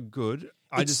which are good.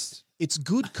 It's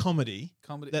good comedy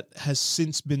that has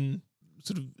since been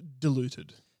sort of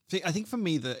diluted. I think for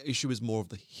me the issue is more of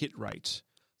the hit rate.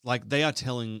 Like they are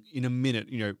telling in a minute,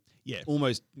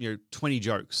 almost 20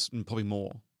 jokes and probably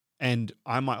more, and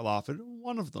I might laugh at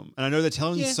one of them. And I know they're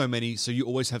telling so many, so you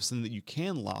always have something that you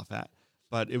can laugh at.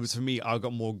 But it was for me, I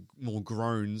got more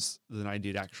groans than I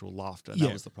did actual laughter.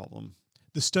 That was the problem.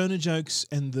 The stoner jokes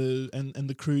and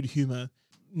the crude humor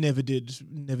never did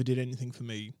anything for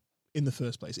me in the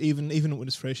first place. Even when it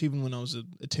was fresh, even when I was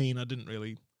a teen, I didn't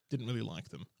really like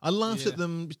them. I laughed at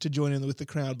them to join in with the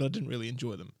crowd, but I didn't really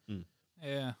enjoy them.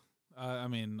 Yeah, I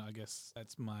mean, I guess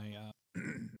that's my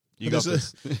you got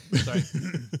this.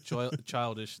 Sorry,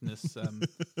 childishness.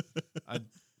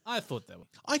 I thought that was.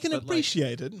 I can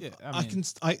appreciate it. Yeah,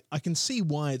 I can see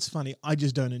why it's funny. I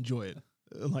just don't enjoy it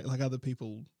like other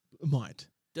people might.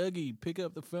 Dougie, pick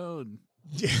up the phone.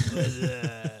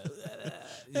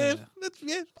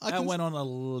 That went on a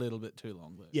little bit too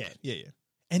long. Though. Yeah.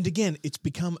 And again, it's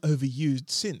become overused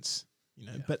since,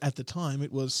 But at the time,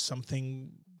 it was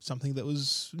something that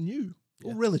was new,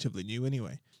 or relatively new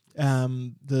anyway.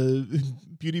 The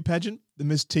beauty pageant, the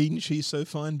Miss Teen She's So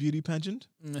Fine beauty pageant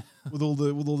with all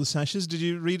the sashes. Did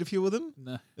you read a few of them?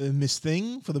 No. Miss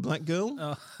Thing for the black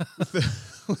girl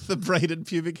with the braided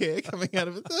pubic hair coming out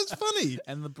of it. That's funny.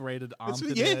 And the braided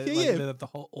armpit. Yeah.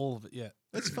 All of it. Yeah,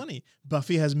 that's funny.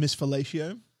 Buffy has Miss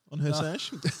Fellatio on her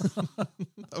sash,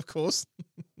 of course,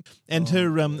 and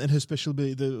her special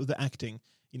ability, the acting.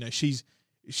 You know, she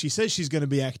says she's going to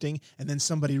be acting, and then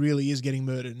somebody really is getting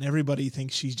murdered, and everybody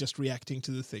thinks she's just reacting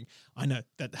to the thing. I know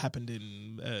that happened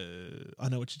in I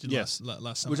Know What You Did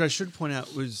last summer. Which I should point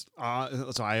out was,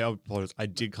 sorry, I apologize. I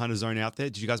did kind of zone out there.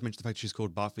 Did you guys mention the fact she's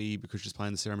called Buffy because she's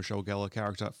playing the Sarah Michelle Gellar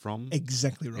character from?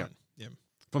 Exactly right. Yeah.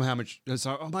 From how much?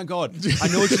 So, oh my God, I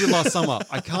Know What You Did Last Summer.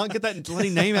 I can't get that bloody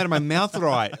name out of my mouth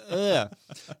right. Ugh.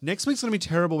 Next week's going to be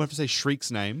terrible. We have to say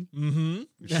Shriek's name. Mm-hmm.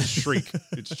 It's just Shriek.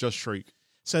 It's just Shriek.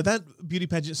 So that beauty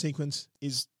pageant sequence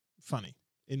is funny.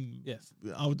 Yes.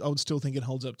 I would still think it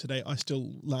holds up today. I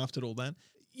still laughed at all that.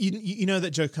 You know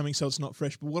that joke coming, so it's not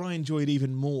fresh. But what I enjoyed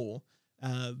even more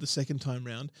the second time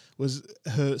round was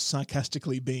her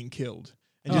sarcastically being killed.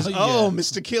 And just,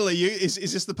 Mr. Killer, is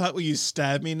this the part where you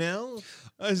stab me now?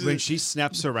 When she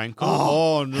snaps her ankle.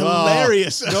 Oh no.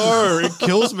 Hilarious. No, it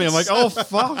kills me. I'm like, oh,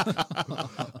 fuck.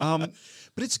 But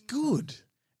it's good.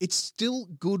 It's still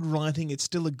good writing. It's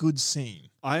still a good scene.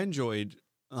 I enjoyed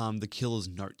the killer's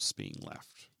notes being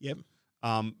left. Yep.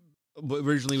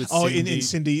 Originally with Cindy. in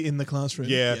Cindy in the classroom.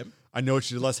 Yeah. Yep. I Know What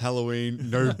You Did Last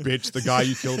Halloween. No bitch, the guy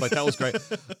you killed. Like, that was great.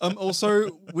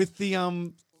 Also with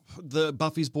the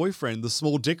Buffy's boyfriend, the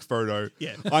small dick photo.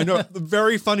 Yeah. I know, the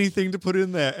very funny thing to put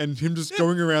in there, and him just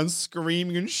going around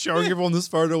screaming and showing everyone this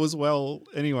photo as well.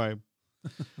 Anyway,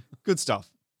 good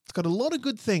stuff. It's got a lot of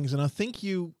good things, and I think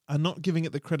you are not giving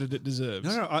it the credit it deserves.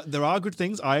 No, there are good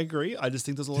things. I agree. I just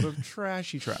think there's a lot of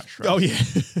trashy trash. Right? Oh, yeah.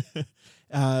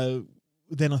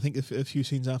 Then I think a few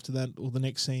scenes after that, or the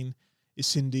next scene, is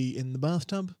Cindy in the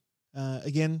bathtub.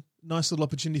 Again, nice little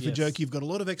opportunity for joke. You've got a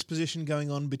lot of exposition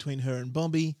going on between her and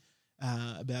Bobby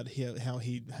about how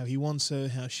he wants her,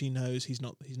 how she knows he's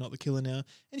not the killer now,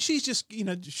 and she's just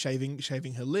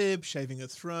shaving her lip, shaving her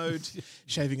throat,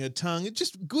 shaving her tongue. It's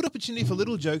just good opportunity for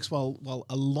little jokes while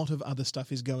a lot of other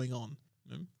stuff is going on.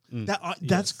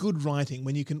 That's good writing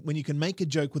when you can make a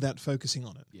joke without focusing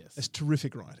on it. Yes, that's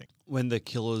terrific writing. When the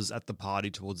killer's at the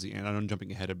party towards the end, I'm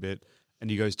jumping ahead a bit. And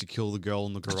he goes to kill the girl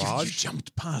in the garage. You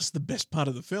jumped past the best part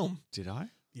of the film. Did I?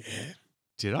 Yeah.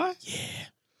 Did I? Yeah.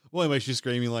 Well, anyway, she's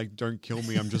screaming like, "Don't kill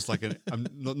me! I'm just like I'm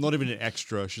not even an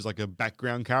extra." She's like a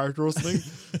background character or something.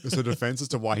 It's her defense as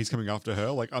to why he's coming after her.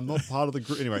 Like, I'm not part of the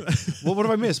group. Anyway, what have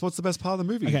I missed? What's the best part of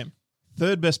the movie? Okay,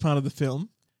 third best part of the film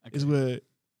is where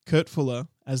Kurt Fuller,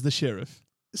 as the sheriff,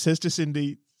 says to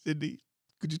Cindy,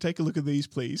 could you take a look at these,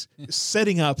 please?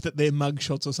 Setting up that they're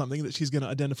mugshots or something, that she's going to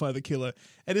identify the killer.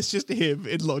 And it's just him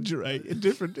in lingerie in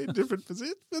different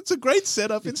positions. It's a great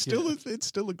setup. It's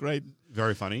still a great...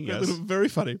 Very funny, yes. Very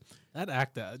funny. That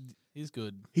actor, he's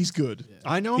good. He's good. Yeah.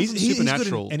 I know him from Supernatural. He's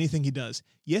good in anything he does.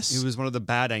 Yes. He was one of the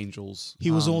bad angels. He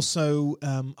was also...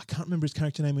 I can't remember his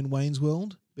character name in Wayne's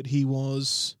World, but he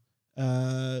was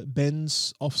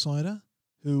Ben's offsider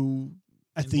who...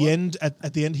 At the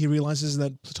end, he realizes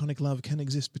that platonic love can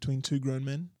exist between two grown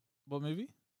men. What movie?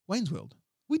 Wayne's World.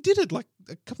 We did it like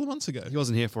a couple of months ago. He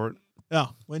wasn't here for it. Oh,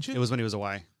 weren't you? It was when he was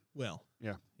away. Well,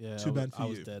 yeah. Too bad for you. I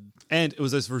was dead. And it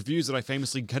was those reviews that I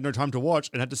famously had no time to watch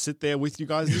and had to sit there with you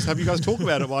guys and just have you guys talk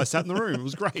about it while I sat in the room. It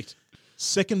was great.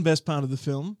 Second best part of the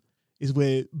film is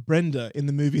where Brenda in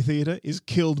the movie theater is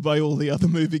killed by all the other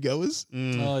moviegoers.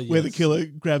 Oh, yes. Where the killer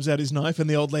grabs out his knife and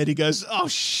the old lady goes, "Oh,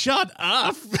 shut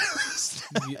up!"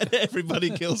 And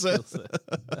everybody kills her.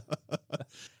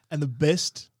 And the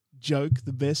best joke,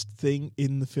 the best thing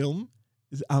in the film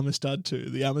is Amistad 2,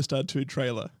 the Amistad 2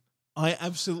 trailer. I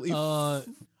absolutely... I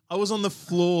was on the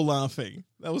floor laughing.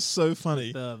 That was so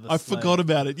funny. I forgot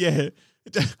about it. Yeah.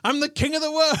 I'm the king of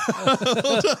the world.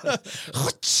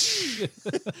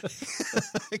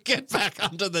 Get back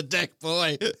under the deck,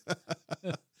 boy.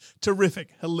 Terrific.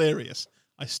 Hilarious.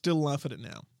 I still laugh at it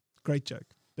now. Great joke.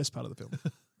 Best part of the film.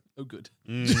 Oh, good.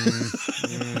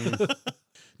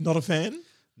 Not a fan?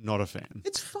 Not a fan.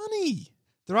 It's funny.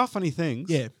 There are funny things.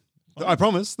 Yeah. I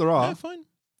promise there are. Yeah, fine.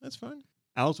 That's fine.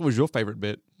 Alex, what was your favorite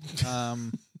bit?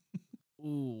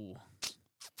 Ooh.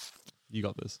 You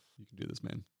got this. You can do this,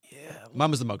 man. Yeah. Mine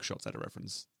was the mugshots at a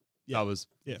reference. Yeah. That was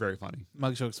very funny.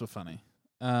 Mugshots were funny.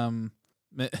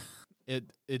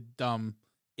 It dumb,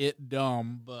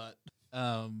 but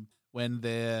when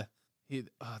they're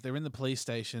in the police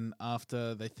station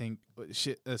after they think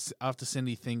after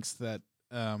Cindy thinks that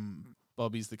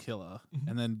Bobby's the killer,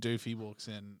 and then Doofy walks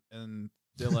in and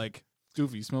they're like,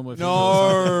 Goofy, smell my finger.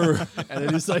 No. And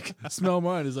then he's like, smell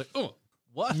mine. He's like, oh,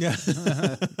 what? Yeah.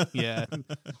 Yeah.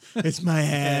 It's my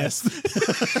ass.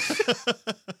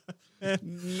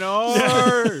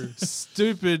 No.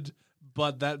 Stupid,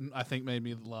 but that I think made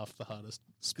me laugh the hardest.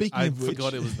 Speaking of which,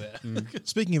 forgot it was there.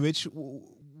 Speaking of which,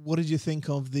 what did you think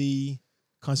of the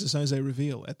Kaiser Soze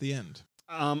reveal at the end?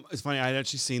 It's funny. I had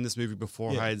actually seen this movie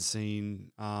before. Yeah. I had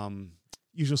seen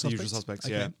Usual The Suspects. Usual Suspects.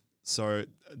 Okay. Yeah. So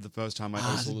the first time I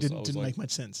saw this, didn't make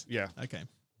much sense. Yeah. Okay.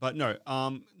 But no,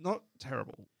 not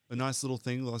terrible. A nice little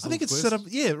thing. I think it's set up.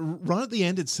 Yeah, right at the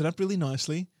end, it's set up really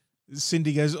nicely.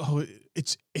 Cindy goes, "Oh,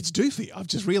 it's Doofy. I've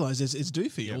just realised it's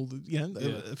Doofy." Yeah. All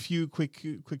the, a few quick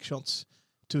shots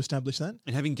to establish that.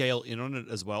 And having Gail in on it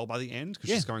as well by the end because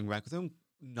Yeah. she's going back with him.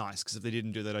 Nice, because if they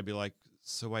didn't do that, I'd be like,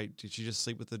 so wait, did she just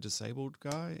sleep with the disabled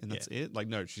guy and that's it? Like,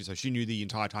 no, she knew the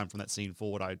entire time from that scene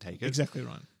forward. I'd take it Exactly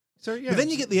right. So yeah, But then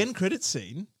you get the end credits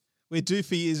scene where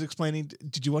Doofy is explaining.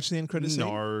 Did you watch the end credits scene?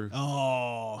 No.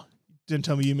 Oh, don't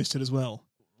tell me you missed it as well.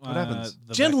 What happens?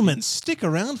 Gentlemen, stick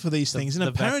around for these things. In a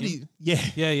the parody,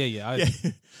 vacuum? Yeah.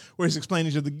 Where he's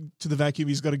explaining to the vacuum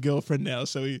he's got a girlfriend now,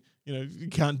 so he you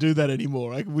can't do that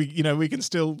anymore. Like you can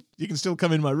still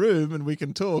come in my room and we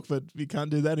can talk, but we can't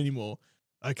do that anymore.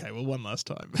 Okay, well, one last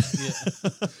time. Yeah.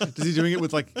 Is he doing it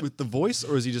with the voice,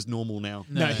 or is he just normal now?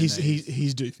 No, he's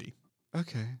Doofy.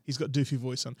 Okay. He's got Doofy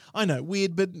voice on. I know,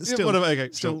 weird, but still, whatever. Okay,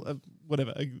 still, sure.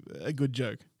 Whatever. A good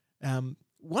joke.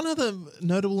 One other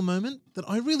notable moment that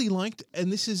I really liked,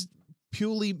 and this is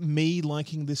purely me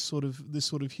liking this sort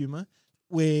of humor,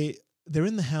 where they're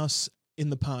in the house in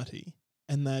the party,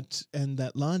 and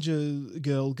that larger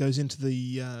girl goes into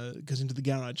the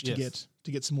garage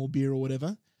to get some more beer or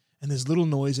whatever, and there's a little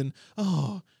noise and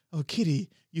oh Kitty,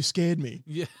 you scared me.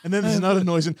 Yeah. And then there's another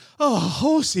noise and oh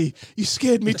Horsey, you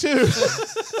scared me too.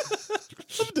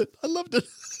 I loved it.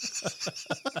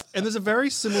 And there's a very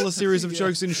similar series of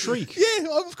jokes in Shriek. Yeah,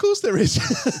 of course there is.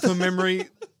 From memory,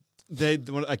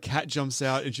 a cat jumps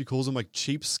out and she calls him like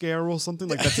Cheap Scare or something.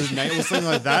 Like that's his name or something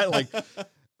like that. Like,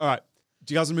 all right,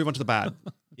 do you guys want to move on to the bad?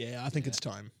 Yeah, I think it's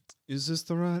time. Is this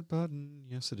the right button?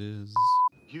 Yes, it is.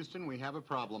 Houston, we have a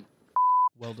problem.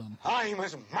 Well done. I'm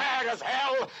as mad as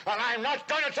hell, and I'm not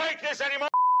gonna take this anymore.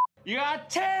 You are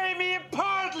tearing me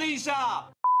apart, Lisa.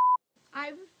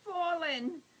 I've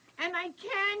fallen, and I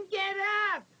can't get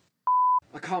up.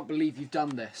 I can't believe you've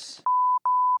done this.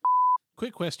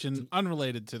 Quick question,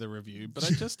 unrelated to the review, but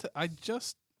I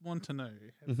just want to know.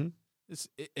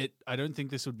 I don't think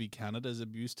this would be counted as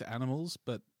abuse to animals,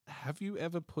 but have you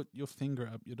ever put your finger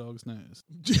up your dog's nose?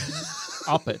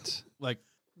 Up it. Like,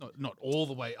 not all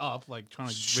the way up, like trying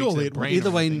to Surely reach their brain. Either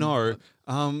or way, anything, no.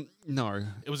 but No.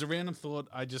 It was a random thought.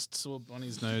 I just saw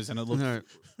Bonnie's nose and it looked No.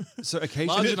 So large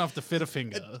occasionally, enough to fit a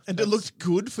finger. And it looked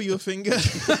good for your finger.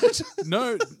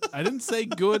 No, I didn't say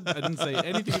good. I didn't say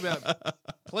anything about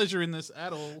pleasure in this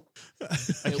at all.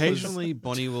 occasionally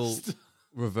Bonnie will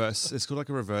reverse. It's called like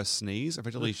a reverse sneeze.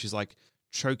 Effectively, she's like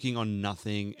choking on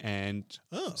nothing and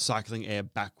cycling air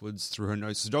backwards through her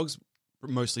nose. So dogs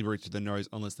mostly breathe through their nose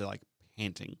unless they're like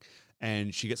panting.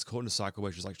 And she gets caught in a cycle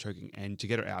where she's like choking. And to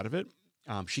get her out of it,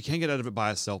 she can get out of it by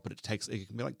herself, but it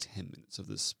can be like 10 minutes of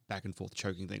this back and forth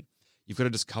choking thing. You've got to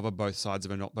just cover both sides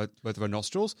of her both of her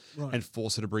nostrils and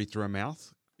force her to breathe through her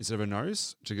mouth instead of her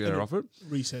nose to get her off it.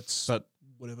 Resets. But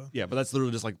whatever. Yeah, but that's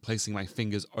literally just like placing my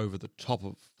fingers over the top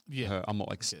of her. I'm not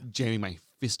like jamming my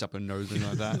fist up her nose or anything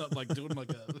like that. Not like doing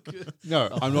like a No,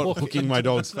 I'm not hooking my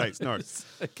dog's face. No.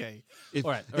 Okay. If,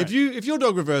 all right. if your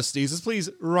dog reverse sneezes, please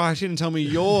write in and tell me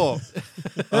your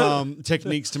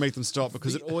techniques to make them stop,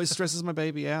 because it always stresses my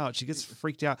baby out. She gets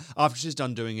freaked out after she's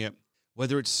done doing it,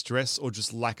 whether it's stress or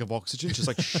just lack of oxygen. She's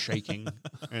like shaking,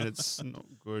 and it's not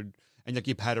good. And like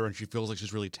you pat her, and she feels like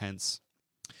she's really tense.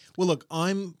 Well, look,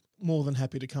 I'm more than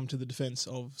happy to come to the defense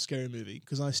of Scary Movie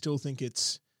because I still think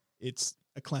it's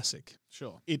a classic.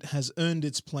 Sure. It has earned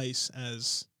its place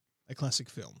as a classic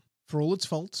film. For all its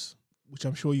faults, which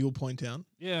I'm sure you'll point out.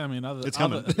 Yeah, I mean, other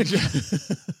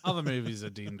movies are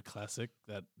deemed classic.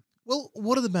 That. Well,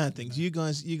 what are the bad things? You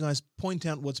guys point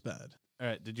out what's bad. All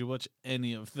right, did you watch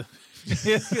any of them?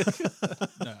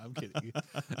 No, I'm kidding.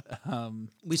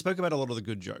 We spoke about a lot of the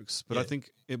good jokes, but I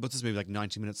think what's this movie, like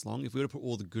 90 minutes long? If we were to put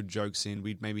all the good jokes in,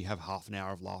 we'd maybe have half an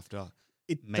hour of laughter.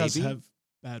 It does have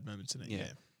bad moments in it,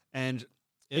 yeah. And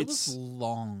it was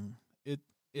long. It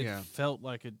felt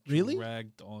like it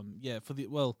dragged on. Yeah,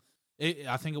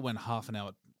 I think it went half an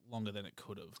hour longer than it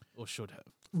could have or should have.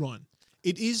 Right.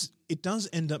 It does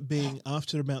end up being,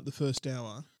 after about the first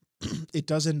hour, it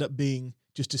does end up being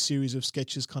just a series of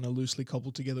sketches kind of loosely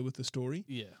cobbled together with the story.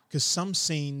 Yeah. Because some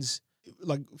scenes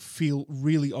like feel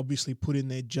really obviously put in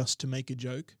there just to make a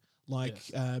joke, like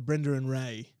Brenda and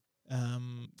Ray.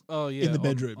 Oh yeah, in the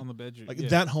bedroom. on the bedroom. Like yeah.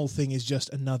 that whole thing is just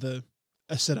a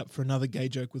setup for another gay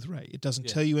joke with Ray. It doesn't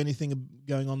tell you anything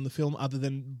going on in the film other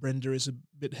than Brenda is a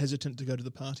bit hesitant to go to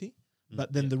the party,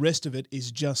 but then the rest of it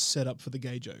is just set up for the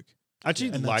gay joke. I actually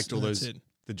And liked all that's those it.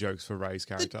 the jokes for Ray's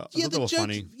character. I Yeah, thought they were jokes,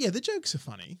 funny. Yeah, the jokes are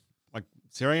funny. Like,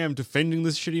 so here I am defending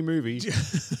this shitty movie.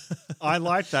 I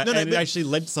like that. No, and it but- actually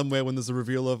led somewhere when there's a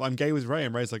reveal of I'm gay with Ray,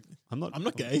 and Ray's like, I'm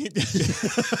not gay.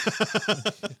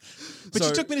 But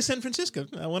you took me to San Francisco.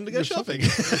 I wanted to go shopping.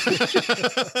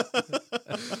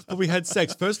 But we had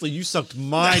sex. Firstly, you sucked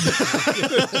mine.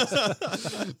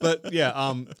 But yeah,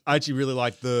 I actually really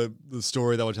liked the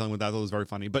story they were telling with that. I thought it was very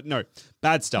funny. But no,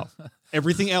 bad stuff.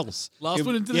 Everything else. Last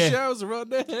one into the showers around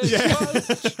there. Yeah.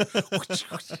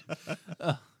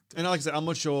 And like I said, I'm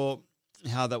not sure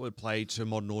how that would play to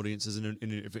modern audiences in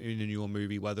a newer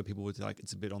movie, whether people would like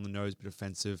it's a bit on the nose, a bit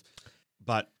offensive.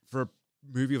 But for a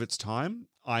movie of its time,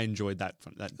 I enjoyed that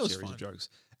was series fine. of jokes.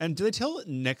 And do they tell it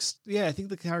next? Yeah, I think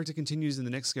the character continues in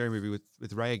the next Scary Movie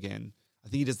with Ray again. I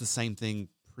think he does the same thing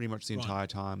pretty much the entire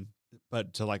time,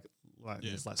 but to like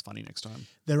it's less funny next time.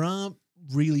 There are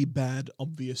really bad,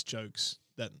 obvious jokes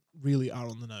that really are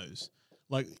on the nose.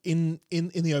 Like in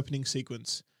the opening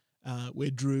sequence, where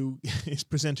Drew is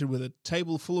presented with a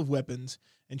table full of weapons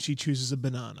and she chooses a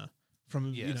banana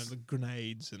from the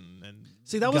grenades and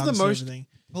See, that was the guns and most everything.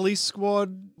 Police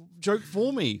Squad joke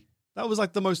for me. That was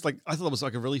like the most I thought that was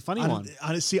like a really funny one.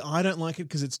 I don't like it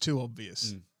because it's too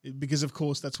obvious. Because of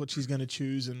course that's what she's going to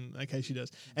choose, and okay, she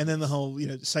does. And then the whole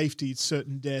safety,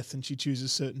 certain death, and she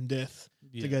chooses certain death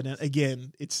to go down.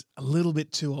 Again, it's a little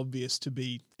bit too obvious to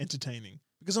be entertaining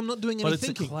because I'm not doing any But it's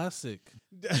thinking. a classic.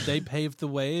 They paved the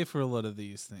way for a lot of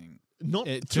these things. Not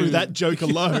through that joke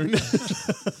alone.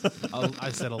 I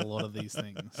said a lot of these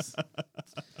things.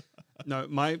 No,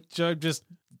 my joke just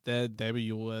they were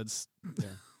your words. Yeah.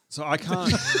 So I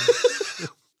can't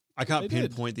They did.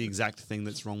 pinpoint the exact thing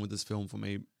that's wrong with this film for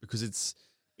me because it's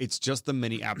just the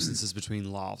many absences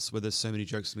between laughs where there's so many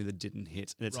jokes to me that didn't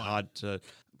hit, and it's hard to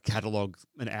catalog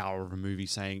an hour of a movie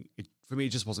saying it. For me, it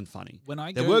just wasn't funny.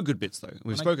 There were good bits though, and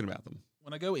we've spoken about them.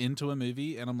 When I go into a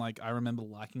movie and I'm like, I remember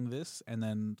liking this, and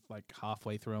then like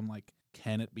halfway through, I'm like,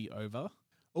 can it be over?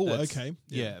 Oh, That's- okay.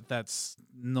 Yeah, that's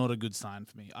not a good sign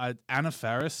for me. Anna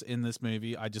Faris in this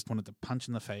movie, I just wanted to punch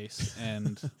in the face,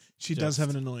 and She does have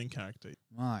an annoying character.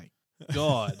 My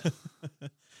God.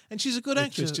 And she's a good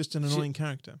actress, just an annoying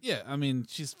character. Yeah, I mean,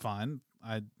 she's fine.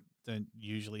 I don't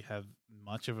usually have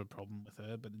much of a problem with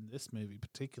her, but in this movie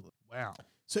particularly, wow.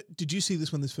 So, did you see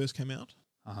this when this first came out?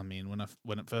 I mean, when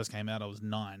it first came out, I was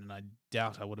 9, and I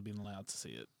doubt I would have been allowed to see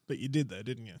it. But you did, though,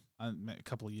 didn't you? A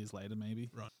couple of years later, maybe.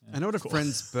 Right. I know at a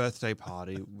friend's birthday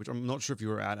party, which I'm not sure if you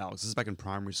were at, Alex. This is back in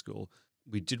primary school.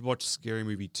 We did watch Scary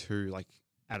Movie 2, like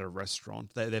at a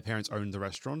restaurant. Their parents owned the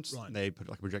restaurant. Right. They put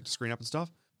like a projector screen up and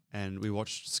stuff. And we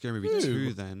watched Scary Movie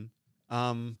 2 then.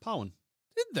 Parwin.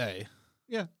 Did they?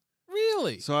 Yeah.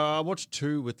 Really? So I watched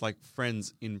 2 with like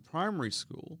friends in primary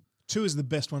school. 2 is the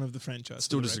best one of the franchise.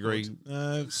 Still for the disagree.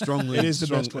 record. Strongly. It is the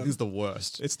best one. It's the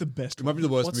worst. It's the best It might be the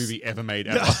one. worst movie ever made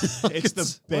ever. It's the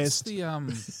What's best. the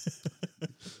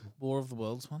War of the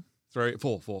Worlds one? 4.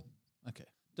 Okay.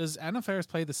 Does Anna Faris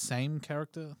play the same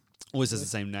character? Always has the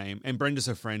same name. And Brenda's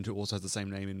her friend who also has the same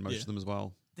name in most Yeah. of them as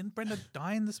well. Didn't Brenda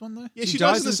die in this one, though? Yeah, she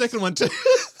dies in the second one, too.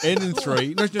 And in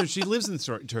 3. No, she lives in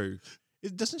 2.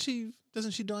 Doesn't she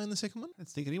die in the second one? I don't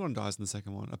think anyone dies in the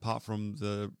second one, apart from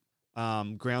the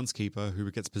groundskeeper who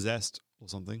gets possessed or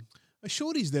something. Oh,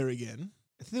 Shorty's there again.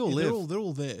 I think they all live. They're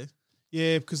all there.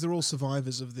 Yeah, because they're all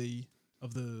survivors of the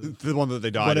The one that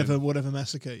they died in. whatever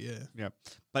massacre. Yeah. Yeah.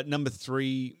 But number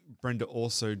 3, Brenda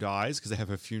also dies because they have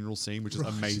her funeral scene, which is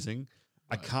Right. amazing.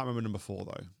 I can't remember number 4,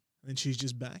 though. And she's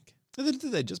just back.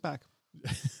 They're just back.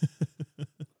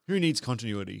 Who needs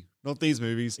continuity? Not these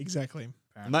movies. Exactly.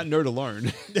 On that note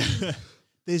alone.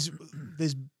 There's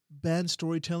bad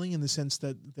storytelling in the sense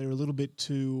that they're a little bit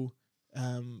too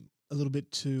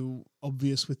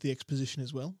obvious with the exposition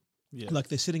as well. Yeah. Like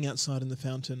they're sitting outside in the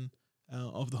fountain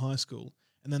of the high school,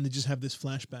 and then they just have this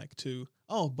flashback to,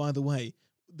 oh, by the way,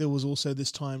 there was also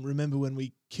this time. Remember when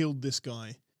we killed this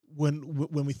guy? When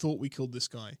we thought we killed this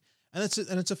guy? And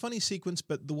it's a funny sequence,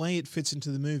 but the way it fits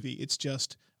into the movie, it's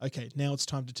just okay. Now it's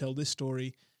time to tell this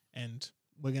story, and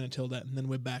we're going to tell that, and then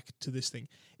we're back to this thing.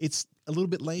 It's a little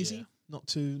bit lazy, not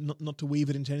to weave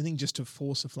it into anything, just to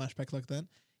force a flashback like that.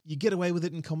 You get away with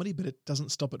it in comedy, but it doesn't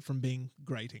stop it from being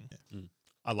grating.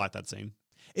 I like that scene.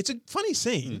 It's a funny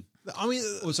scene. I mean,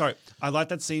 sorry. I like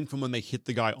that scene from when they hit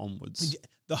the guy onwards.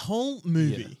 the whole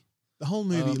movie,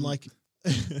 like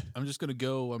I'm just gonna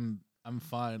go. I'm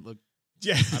fine. Look,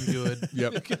 Yeah. I'm good.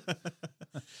 Yep.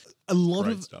 a lot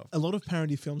Great of stuff. a lot of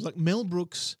parody films, like Mel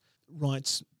Brooks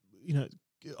writes,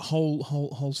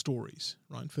 whole stories,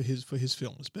 right, for his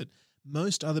films. But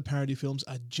most other parody films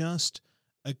are just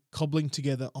a cobbling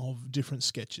together of different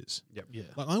sketches. Yep. Yeah.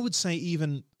 Like I would say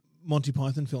even Monty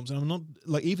Python films, and I'm not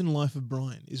like even Life of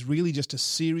Brian is really just a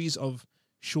series of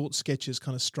short sketches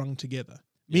kind of strung together.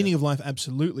 Meaning of Life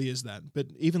absolutely is that, but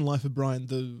even Life of Brian,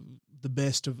 the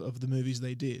best of the movies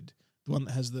they did, the one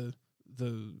that has the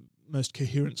most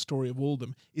coherent story of all of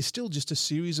them, is still just a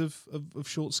series of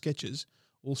short sketches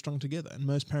all strung together. And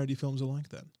most parody films are like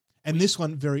that. And this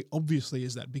one very obviously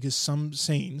is that, because some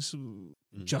scenes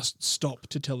just stop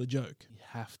to tell a joke. You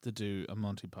have to do a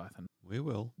Monty Python. We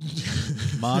will.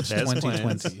 March There's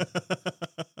 2020.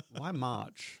 Why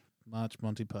March? March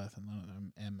Monty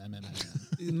Python.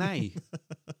 May.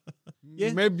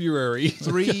 Yeah. February.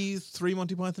 Three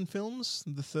Monty Python films,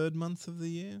 the third month of the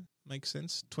year. Makes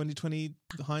sense. 2020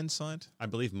 hindsight. I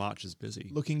believe March is busy.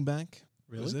 Looking back.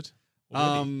 Really? Is it?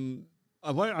 I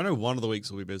know one of the weeks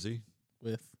will be busy.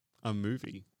 With a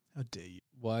movie. How dare you?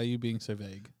 Why are you being so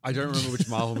vague? I don't remember which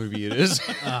Marvel movie it is.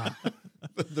 Ah.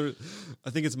 I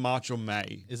think it's March or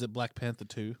May. Is it Black Panther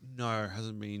 2? No, it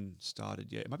hasn't been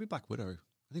started yet. It might be Black Widow.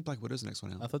 I think Black Widow's the next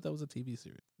one out. I thought that was a TV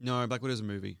series. No, Black Widow's a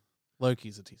movie.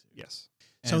 Loki's a TV series. Yes.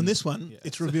 So in this one,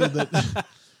 it's revealed that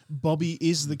Bobby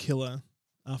is the killer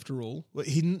after all. Well,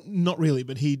 not really,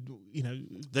 but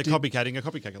they're copycatting a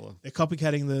copycat killer. They're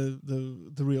copycatting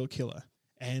the real killer.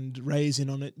 And Ray's in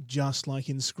on it, just like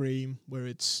in Scream, where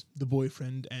it's the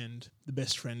boyfriend and the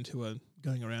best friend who are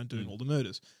going around doing all the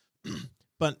murders.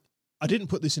 But I didn't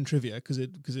put this in trivia because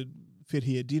it fit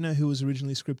here. Do you know who was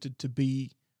originally scripted to be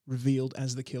revealed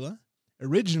as the killer?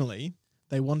 Originally,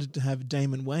 they wanted to have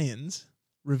Damon Wayans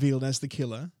revealed as the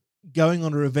killer, going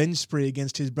on a revenge spree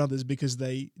against his brothers because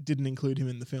they didn't include him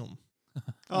in the film.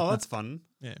 Oh, that's fun.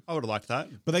 Yeah, I would have liked that.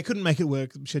 But they couldn't make it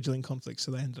work, scheduling conflicts,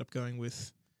 so they ended up going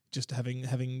with just having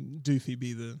Doofy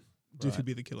be the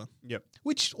killer. Yep.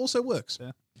 Which also works.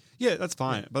 Yeah, that's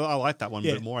fine. But I like that one a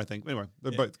Yeah. bit more, I think. Anyway,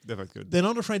 they're both good. They're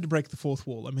not afraid to break the fourth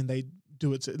wall. I mean, they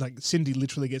do it. Like Cindy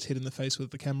literally gets hit in the face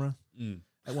with the camera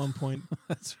at one point.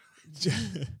 That's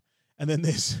right. and then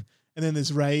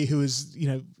there's Ray, who is,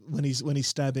 when he's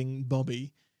stabbing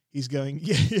Bobby, he's going,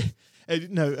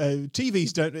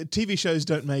 TV shows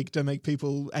don't make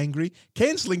people angry.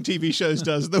 Canceling TV shows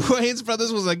does. The Wayans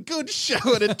Brothers was a good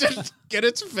show and it didn't get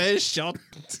its fair shot.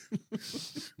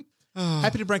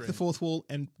 Happy to break the fourth wall,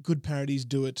 and good parodies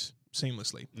do it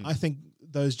seamlessly. I think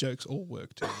those jokes all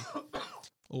worked.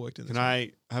 All worked in this. Can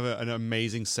I have an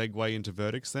amazing segue into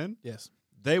verdicts then? Yes.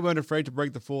 They weren't afraid to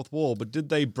break the fourth wall, but did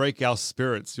they break our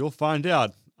spirits? You'll find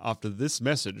out after this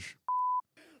message.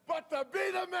 But to be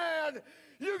the man,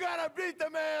 you gotta beat the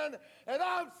man, and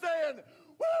I'm saying,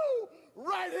 woo,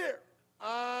 right here,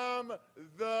 I'm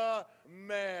the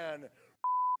man.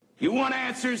 You want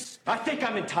answers? I think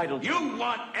I'm entitled. You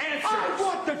want answers? I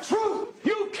want the truth.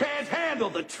 You can't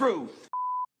handle the truth.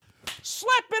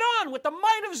 Slap it on with the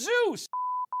might of Zeus.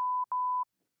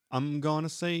 I'm gonna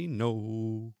say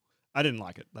no. I didn't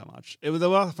like it that much. There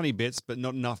were funny bits, but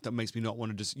not enough that makes me not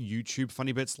want to just YouTube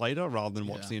funny bits later rather than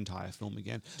watch the entire film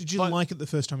again. Did you like it the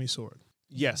first time you saw it?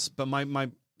 Yes, but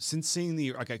since seeing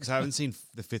because I haven't seen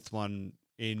the fifth one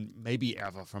in maybe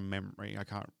ever from memory. I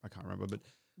can't remember, but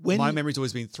my memory's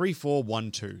always been 3, 4,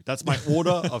 1, 2. That's my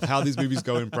order of how these movies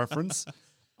go in preference.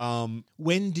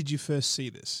 When did you first see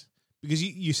this? Because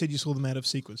you said you saw them out of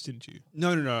sequence, didn't you?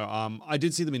 No. I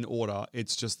did see them in order.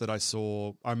 It's just that I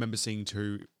remember seeing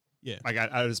 2. Yeah. Like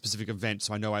at a specific event,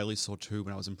 so I know I at least saw 2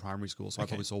 when I was in primary school, so I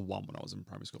probably saw 1 when I was in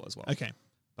primary school as well. Okay.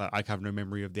 But I have no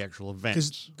memory of the actual event.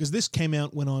 Because this came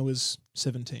out when I was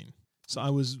 17. So I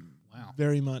was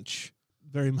very much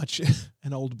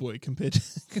an old boy compared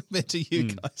to you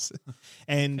guys.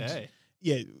 And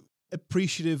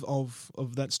appreciative of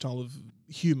that style of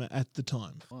humor at the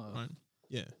time. Wow. Right?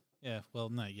 Yeah. Yeah, well,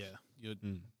 no, yeah. You're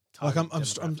like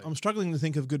I'm struggling to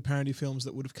think of good parody films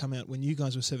that would have come out when you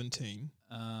guys were 17.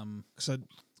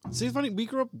 See, it's funny. We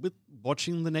grew up with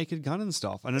watching The Naked Gun and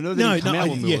stuff, and I know they didn't come out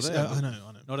when we were there. I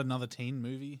know. Not another teen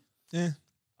movie. Yeah,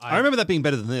 I remember that being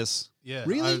better than this. Yeah,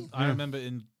 really. I remember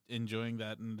enjoying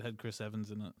that, and it had Chris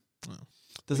Evans in it.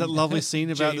 There's that lovely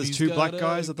scene about there's 2 black gotta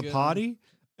guys at the go. party,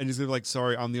 and he's like,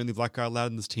 "Sorry, I'm the only black guy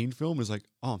allowed in this teen film." And he's like,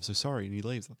 "Oh, I'm so sorry," and he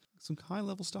leaves. Like, some high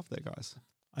level stuff there, guys.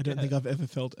 I don't think I've ever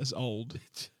felt as old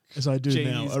as I do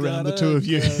Jamie's now around the got 2 a of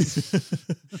you.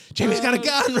 Jamie's got a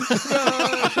gun.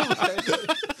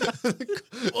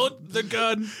 Put the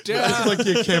gun down. Like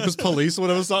your campus police or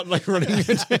whatever, start like running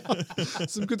it down.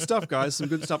 Some good stuff, guys. Some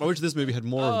good stuff. I wish this movie had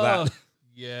more of that.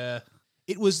 Yeah.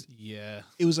 It was Yeah.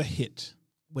 It was a hit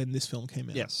when this film came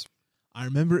out. Yes. I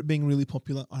remember it being really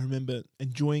popular. I remember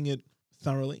enjoying it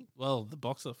thoroughly. Well, the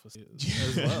box office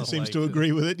as well. Seems to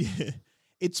agree with it. Yeah,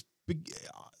 it's.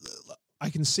 I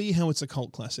can see how it's a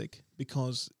cult classic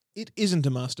because it isn't a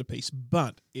masterpiece,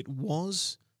 but it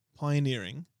was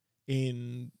pioneering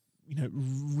in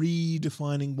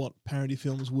redefining what parody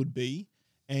films would be,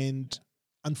 and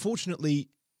unfortunately,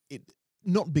 it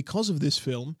not because of this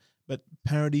film, but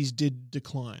parodies did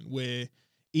decline. Where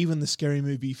even the Scary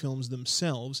Movie films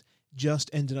themselves just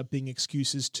ended up being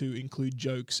excuses to include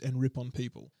jokes and rip on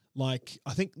people. Like,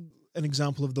 I think an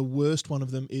example of the worst one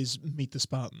of them is Meet the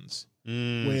Spartans,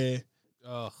 where...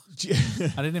 Oh,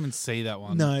 I didn't even see that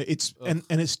one. No, it's and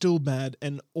it's still bad,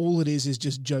 and all it is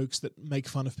just jokes that make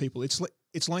fun of people. It's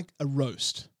like a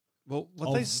roast. Well,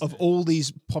 of all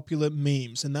these popular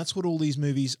memes, and that's what all these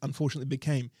movies unfortunately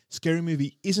became. Scary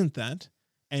Movie isn't that,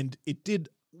 and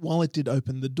while it did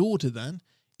open the door to that,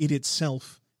 it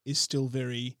itself is still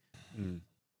very...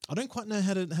 I don't quite know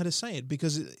how to say it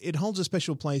because it holds a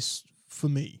special place for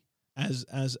me as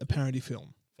a parody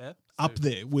film. Fair. Up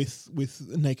there with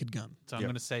Naked Gun. So I'm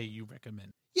going to say you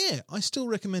recommend. Yeah, I still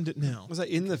recommend it now. Was that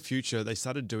in the future they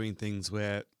started doing things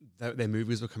where their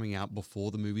movies were coming out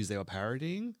before the movies they were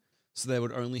parodying, so they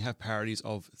would only have parodies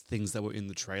of things that were in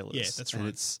the trailers. Yeah, that's right.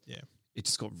 And it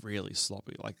just got really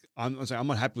sloppy. Like I'm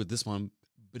not happy with this one,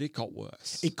 but it got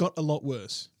worse. It got a lot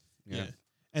worse. Yeah.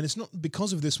 And it's not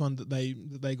because of this one that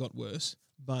they got worse,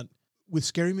 but with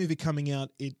Scary Movie coming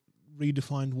out, it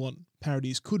redefined what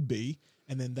parodies could be,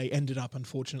 and then they ended up,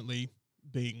 unfortunately,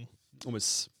 being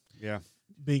almost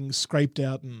being scraped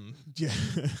out and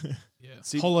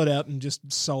hollowed out and just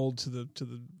sold to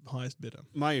the highest bidder.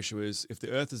 My issue is if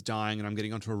the Earth is dying and I'm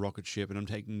getting onto a rocket ship and I'm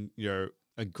taking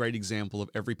a great example of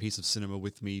every piece of cinema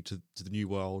with me to the new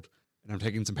world, and I'm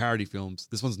taking some parody films,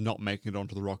 this one's not making it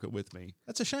onto the rocket with me.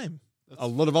 That's a shame. A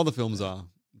lot of other films are,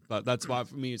 but that's why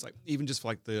for me it's like even just for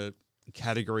like the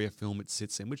category of film it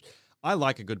sits in, which I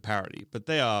like a good parody, but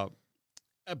they are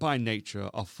by nature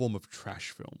a form of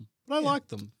trash film. But I like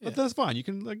them. But that's fine. You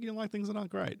can like things that aren't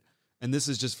great. And this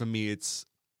is just for me, it's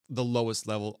the lowest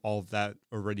level of that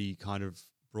already kind of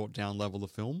brought down level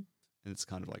of film, and it's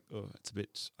kind of like, oh, it's a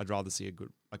bit. I'd rather see a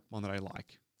good one that I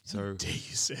like. So dare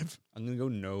you, Seb? I'm gonna go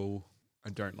no.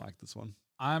 I don't like this one.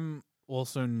 I'm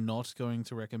also not going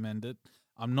to recommend it.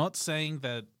 I'm not saying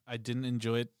that I didn't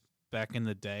enjoy it back in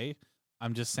the day.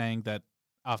 I'm just saying that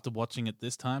after watching it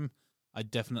this time, I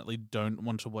definitely don't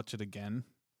want to watch it again.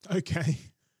 Okay.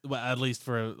 Well, at least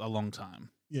for a long time.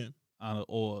 Yeah.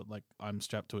 Or like I'm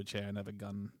strapped to a chair and have a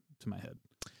gun to my head.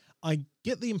 I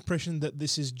get the impression that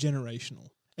this is generational,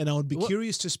 and I would be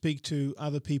curious to speak to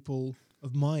other people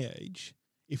of my age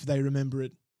if they remember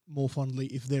it more fondly,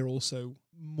 if they're also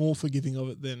more forgiving of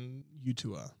it than you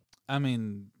two are. I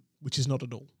mean... Which is not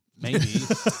at all. Maybe.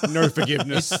 No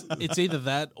forgiveness. It's either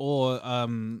that or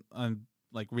I'm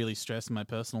like really stressed in my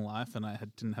personal life and I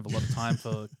didn't have a lot of time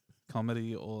for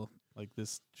comedy or like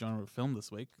this genre of film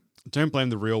this week. Don't blame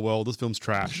the real world. This film's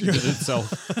trash in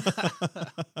itself.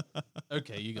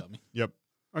 Okay, you got me. Yep.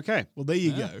 Okay. Well, there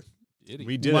you go.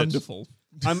 We did Wonderful.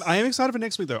 I am excited for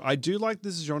next week, though. I do like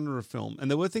this genre of film,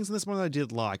 and there were things in this one that I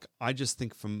did like. I just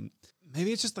think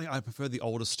maybe it's just like I prefer the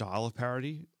older style of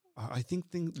parody. I think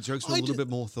jokes were a little bit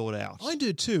more thought out. I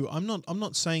do too. I'm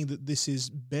not saying that this is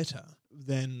better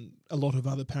than a lot of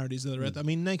other parodies that are out there. I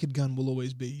mean, Naked Gun will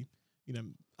always be,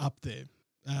 up there.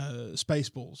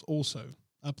 Spaceballs also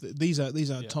up there. These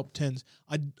are top 10s.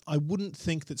 I wouldn't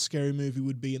think that Scary Movie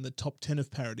would be in the top 10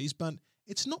 of parodies, but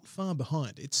it's not far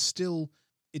behind. It still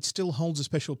holds a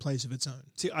special place of its own.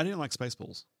 See, I didn't like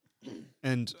Spaceballs.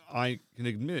 And I can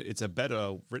admit it's a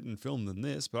better written film than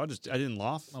this, but I didn't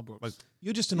laugh.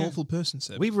 You're just an awful person,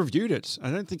 Seb. We reviewed it.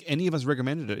 I don't think any of us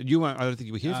recommended it. I don't think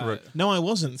you were here for it. No, I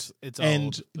wasn't. It's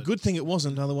and old, good thing it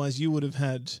wasn't. Otherwise, you would have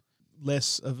had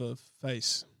less of a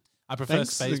face. I prefer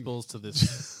Spaceballs to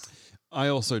this. I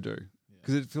also do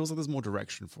because it feels like there's more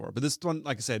direction for it. But this one,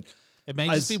 like I said, it may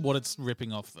just be what it's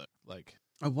ripping off though. Like,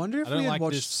 I wonder if we had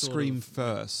watched Scream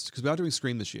first because we are doing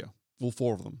Scream this year, all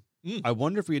 4 of them. I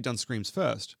wonder if we had done Screams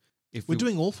first. We're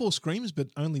doing all 4 Screams, but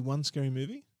only one Scary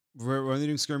Movie? We're only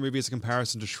doing Scary Movie as a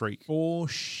comparison to Shriek. For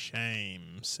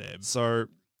shame, Seb. So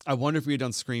I wonder if we had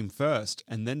done Scream first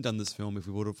and then done this film, if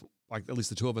we would have, like, at least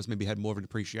the 2 of us maybe had more of an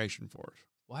appreciation for it.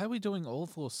 Why are we doing all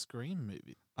 4 Scream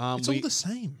movies? It's all the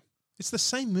same. It's the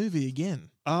same movie again.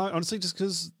 Honestly, just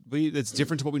because it's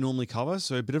different to what we normally cover,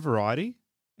 so a bit of variety.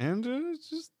 And it's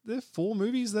just they're 4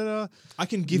 movies that are I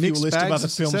can give you a list of other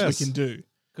films we can do.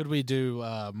 Could we do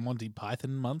Monty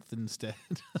Python month instead?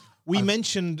 We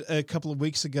mentioned a couple of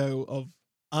weeks ago of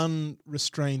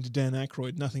unrestrained Dan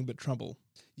Aykroyd, Nothing But Trouble.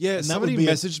 Yeah, And that somebody would be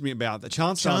messaged me about that.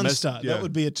 Chance Star. That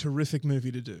would be a terrific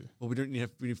movie to do. Well, we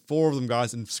need 4 of them,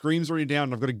 guys, and Scream's already down,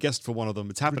 and I've got a guest for one of them.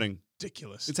 It's happening.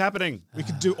 Ridiculous. It's happening. We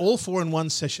could do all 4 in one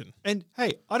session. And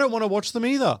hey, I don't want to watch them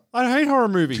either. I hate horror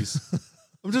movies.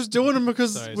 I'm just doing them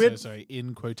because Sorry,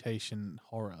 in quotation,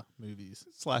 horror movies.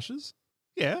 Slashes.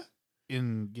 Yeah.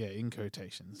 In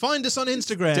quotations. Find us on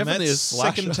Instagram Definitely at a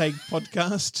slasher. Second Take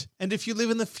Podcast. And if you live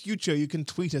in the future, you can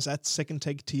tweet us at Second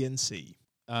Take TNC.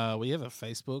 We have a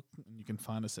Facebook, and you can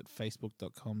find us at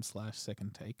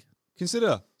facebook.com/Second Take.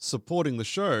 Consider supporting the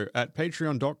show at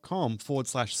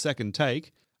patreon.com/Second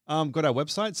Take. Got our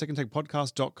website,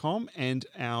 secondtakepodcast.com, and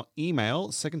our email,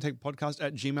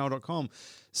 secondtakepodcast@gmail.com.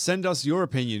 Send us your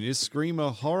opinion. Is Scream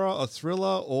a horror, a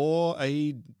thriller, or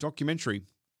a documentary?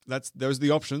 Those are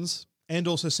the options. And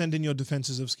also send in your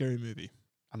defenses of Scary Movie.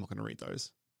 I'm not going to read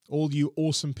those. All you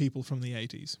awesome people from the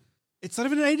 80s. It's not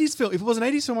even an 80s film. If it was an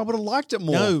 80s film, I would have liked it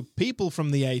more. No, people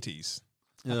from the 80s.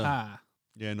 Yeah,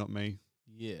 not me.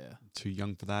 Yeah. Too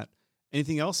young for that.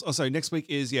 Anything else? Oh, so next week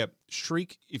is,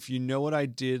 Shriek, If You Know What I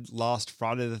Did Last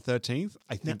Friday the 13th.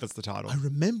 I think that's the title. I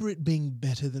remember it being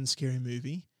better than Scary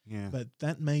Movie. Yeah. But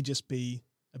that may just be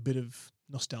a bit of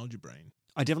nostalgia brain.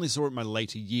 I definitely saw it in my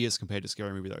later years compared to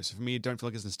Scary Movie, though. So for me, I don't feel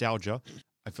like it's nostalgia.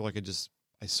 I feel like I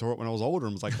saw it when I was older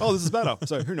and was like, oh, this is better.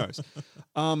 So who knows?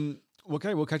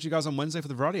 Okay, we'll catch you guys on Wednesday for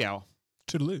the Variety Hour.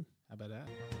 Toodaloo. How about that?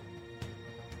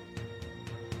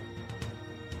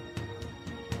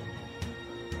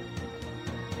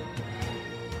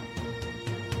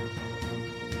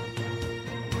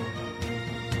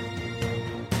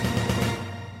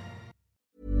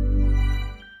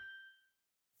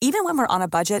 Even when we're on a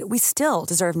budget, we still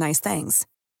deserve nice things.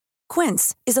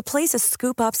 Quince is a place to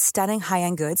scoop up stunning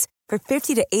high-end goods for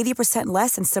 50 to 80%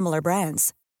 less than similar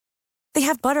brands. They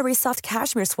have buttery soft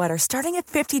cashmere sweaters starting at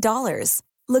 $50,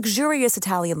 luxurious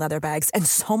Italian leather bags, and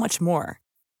so much more.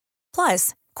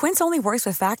 Plus, Quince only works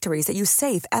with factories that use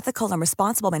safe, ethical, and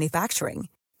responsible manufacturing.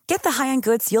 Get the high-end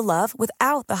goods you'll love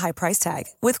without the high price tag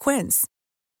with Quince.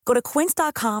 Go to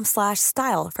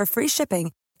quince.com/style for free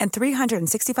shipping and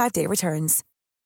 365-day returns.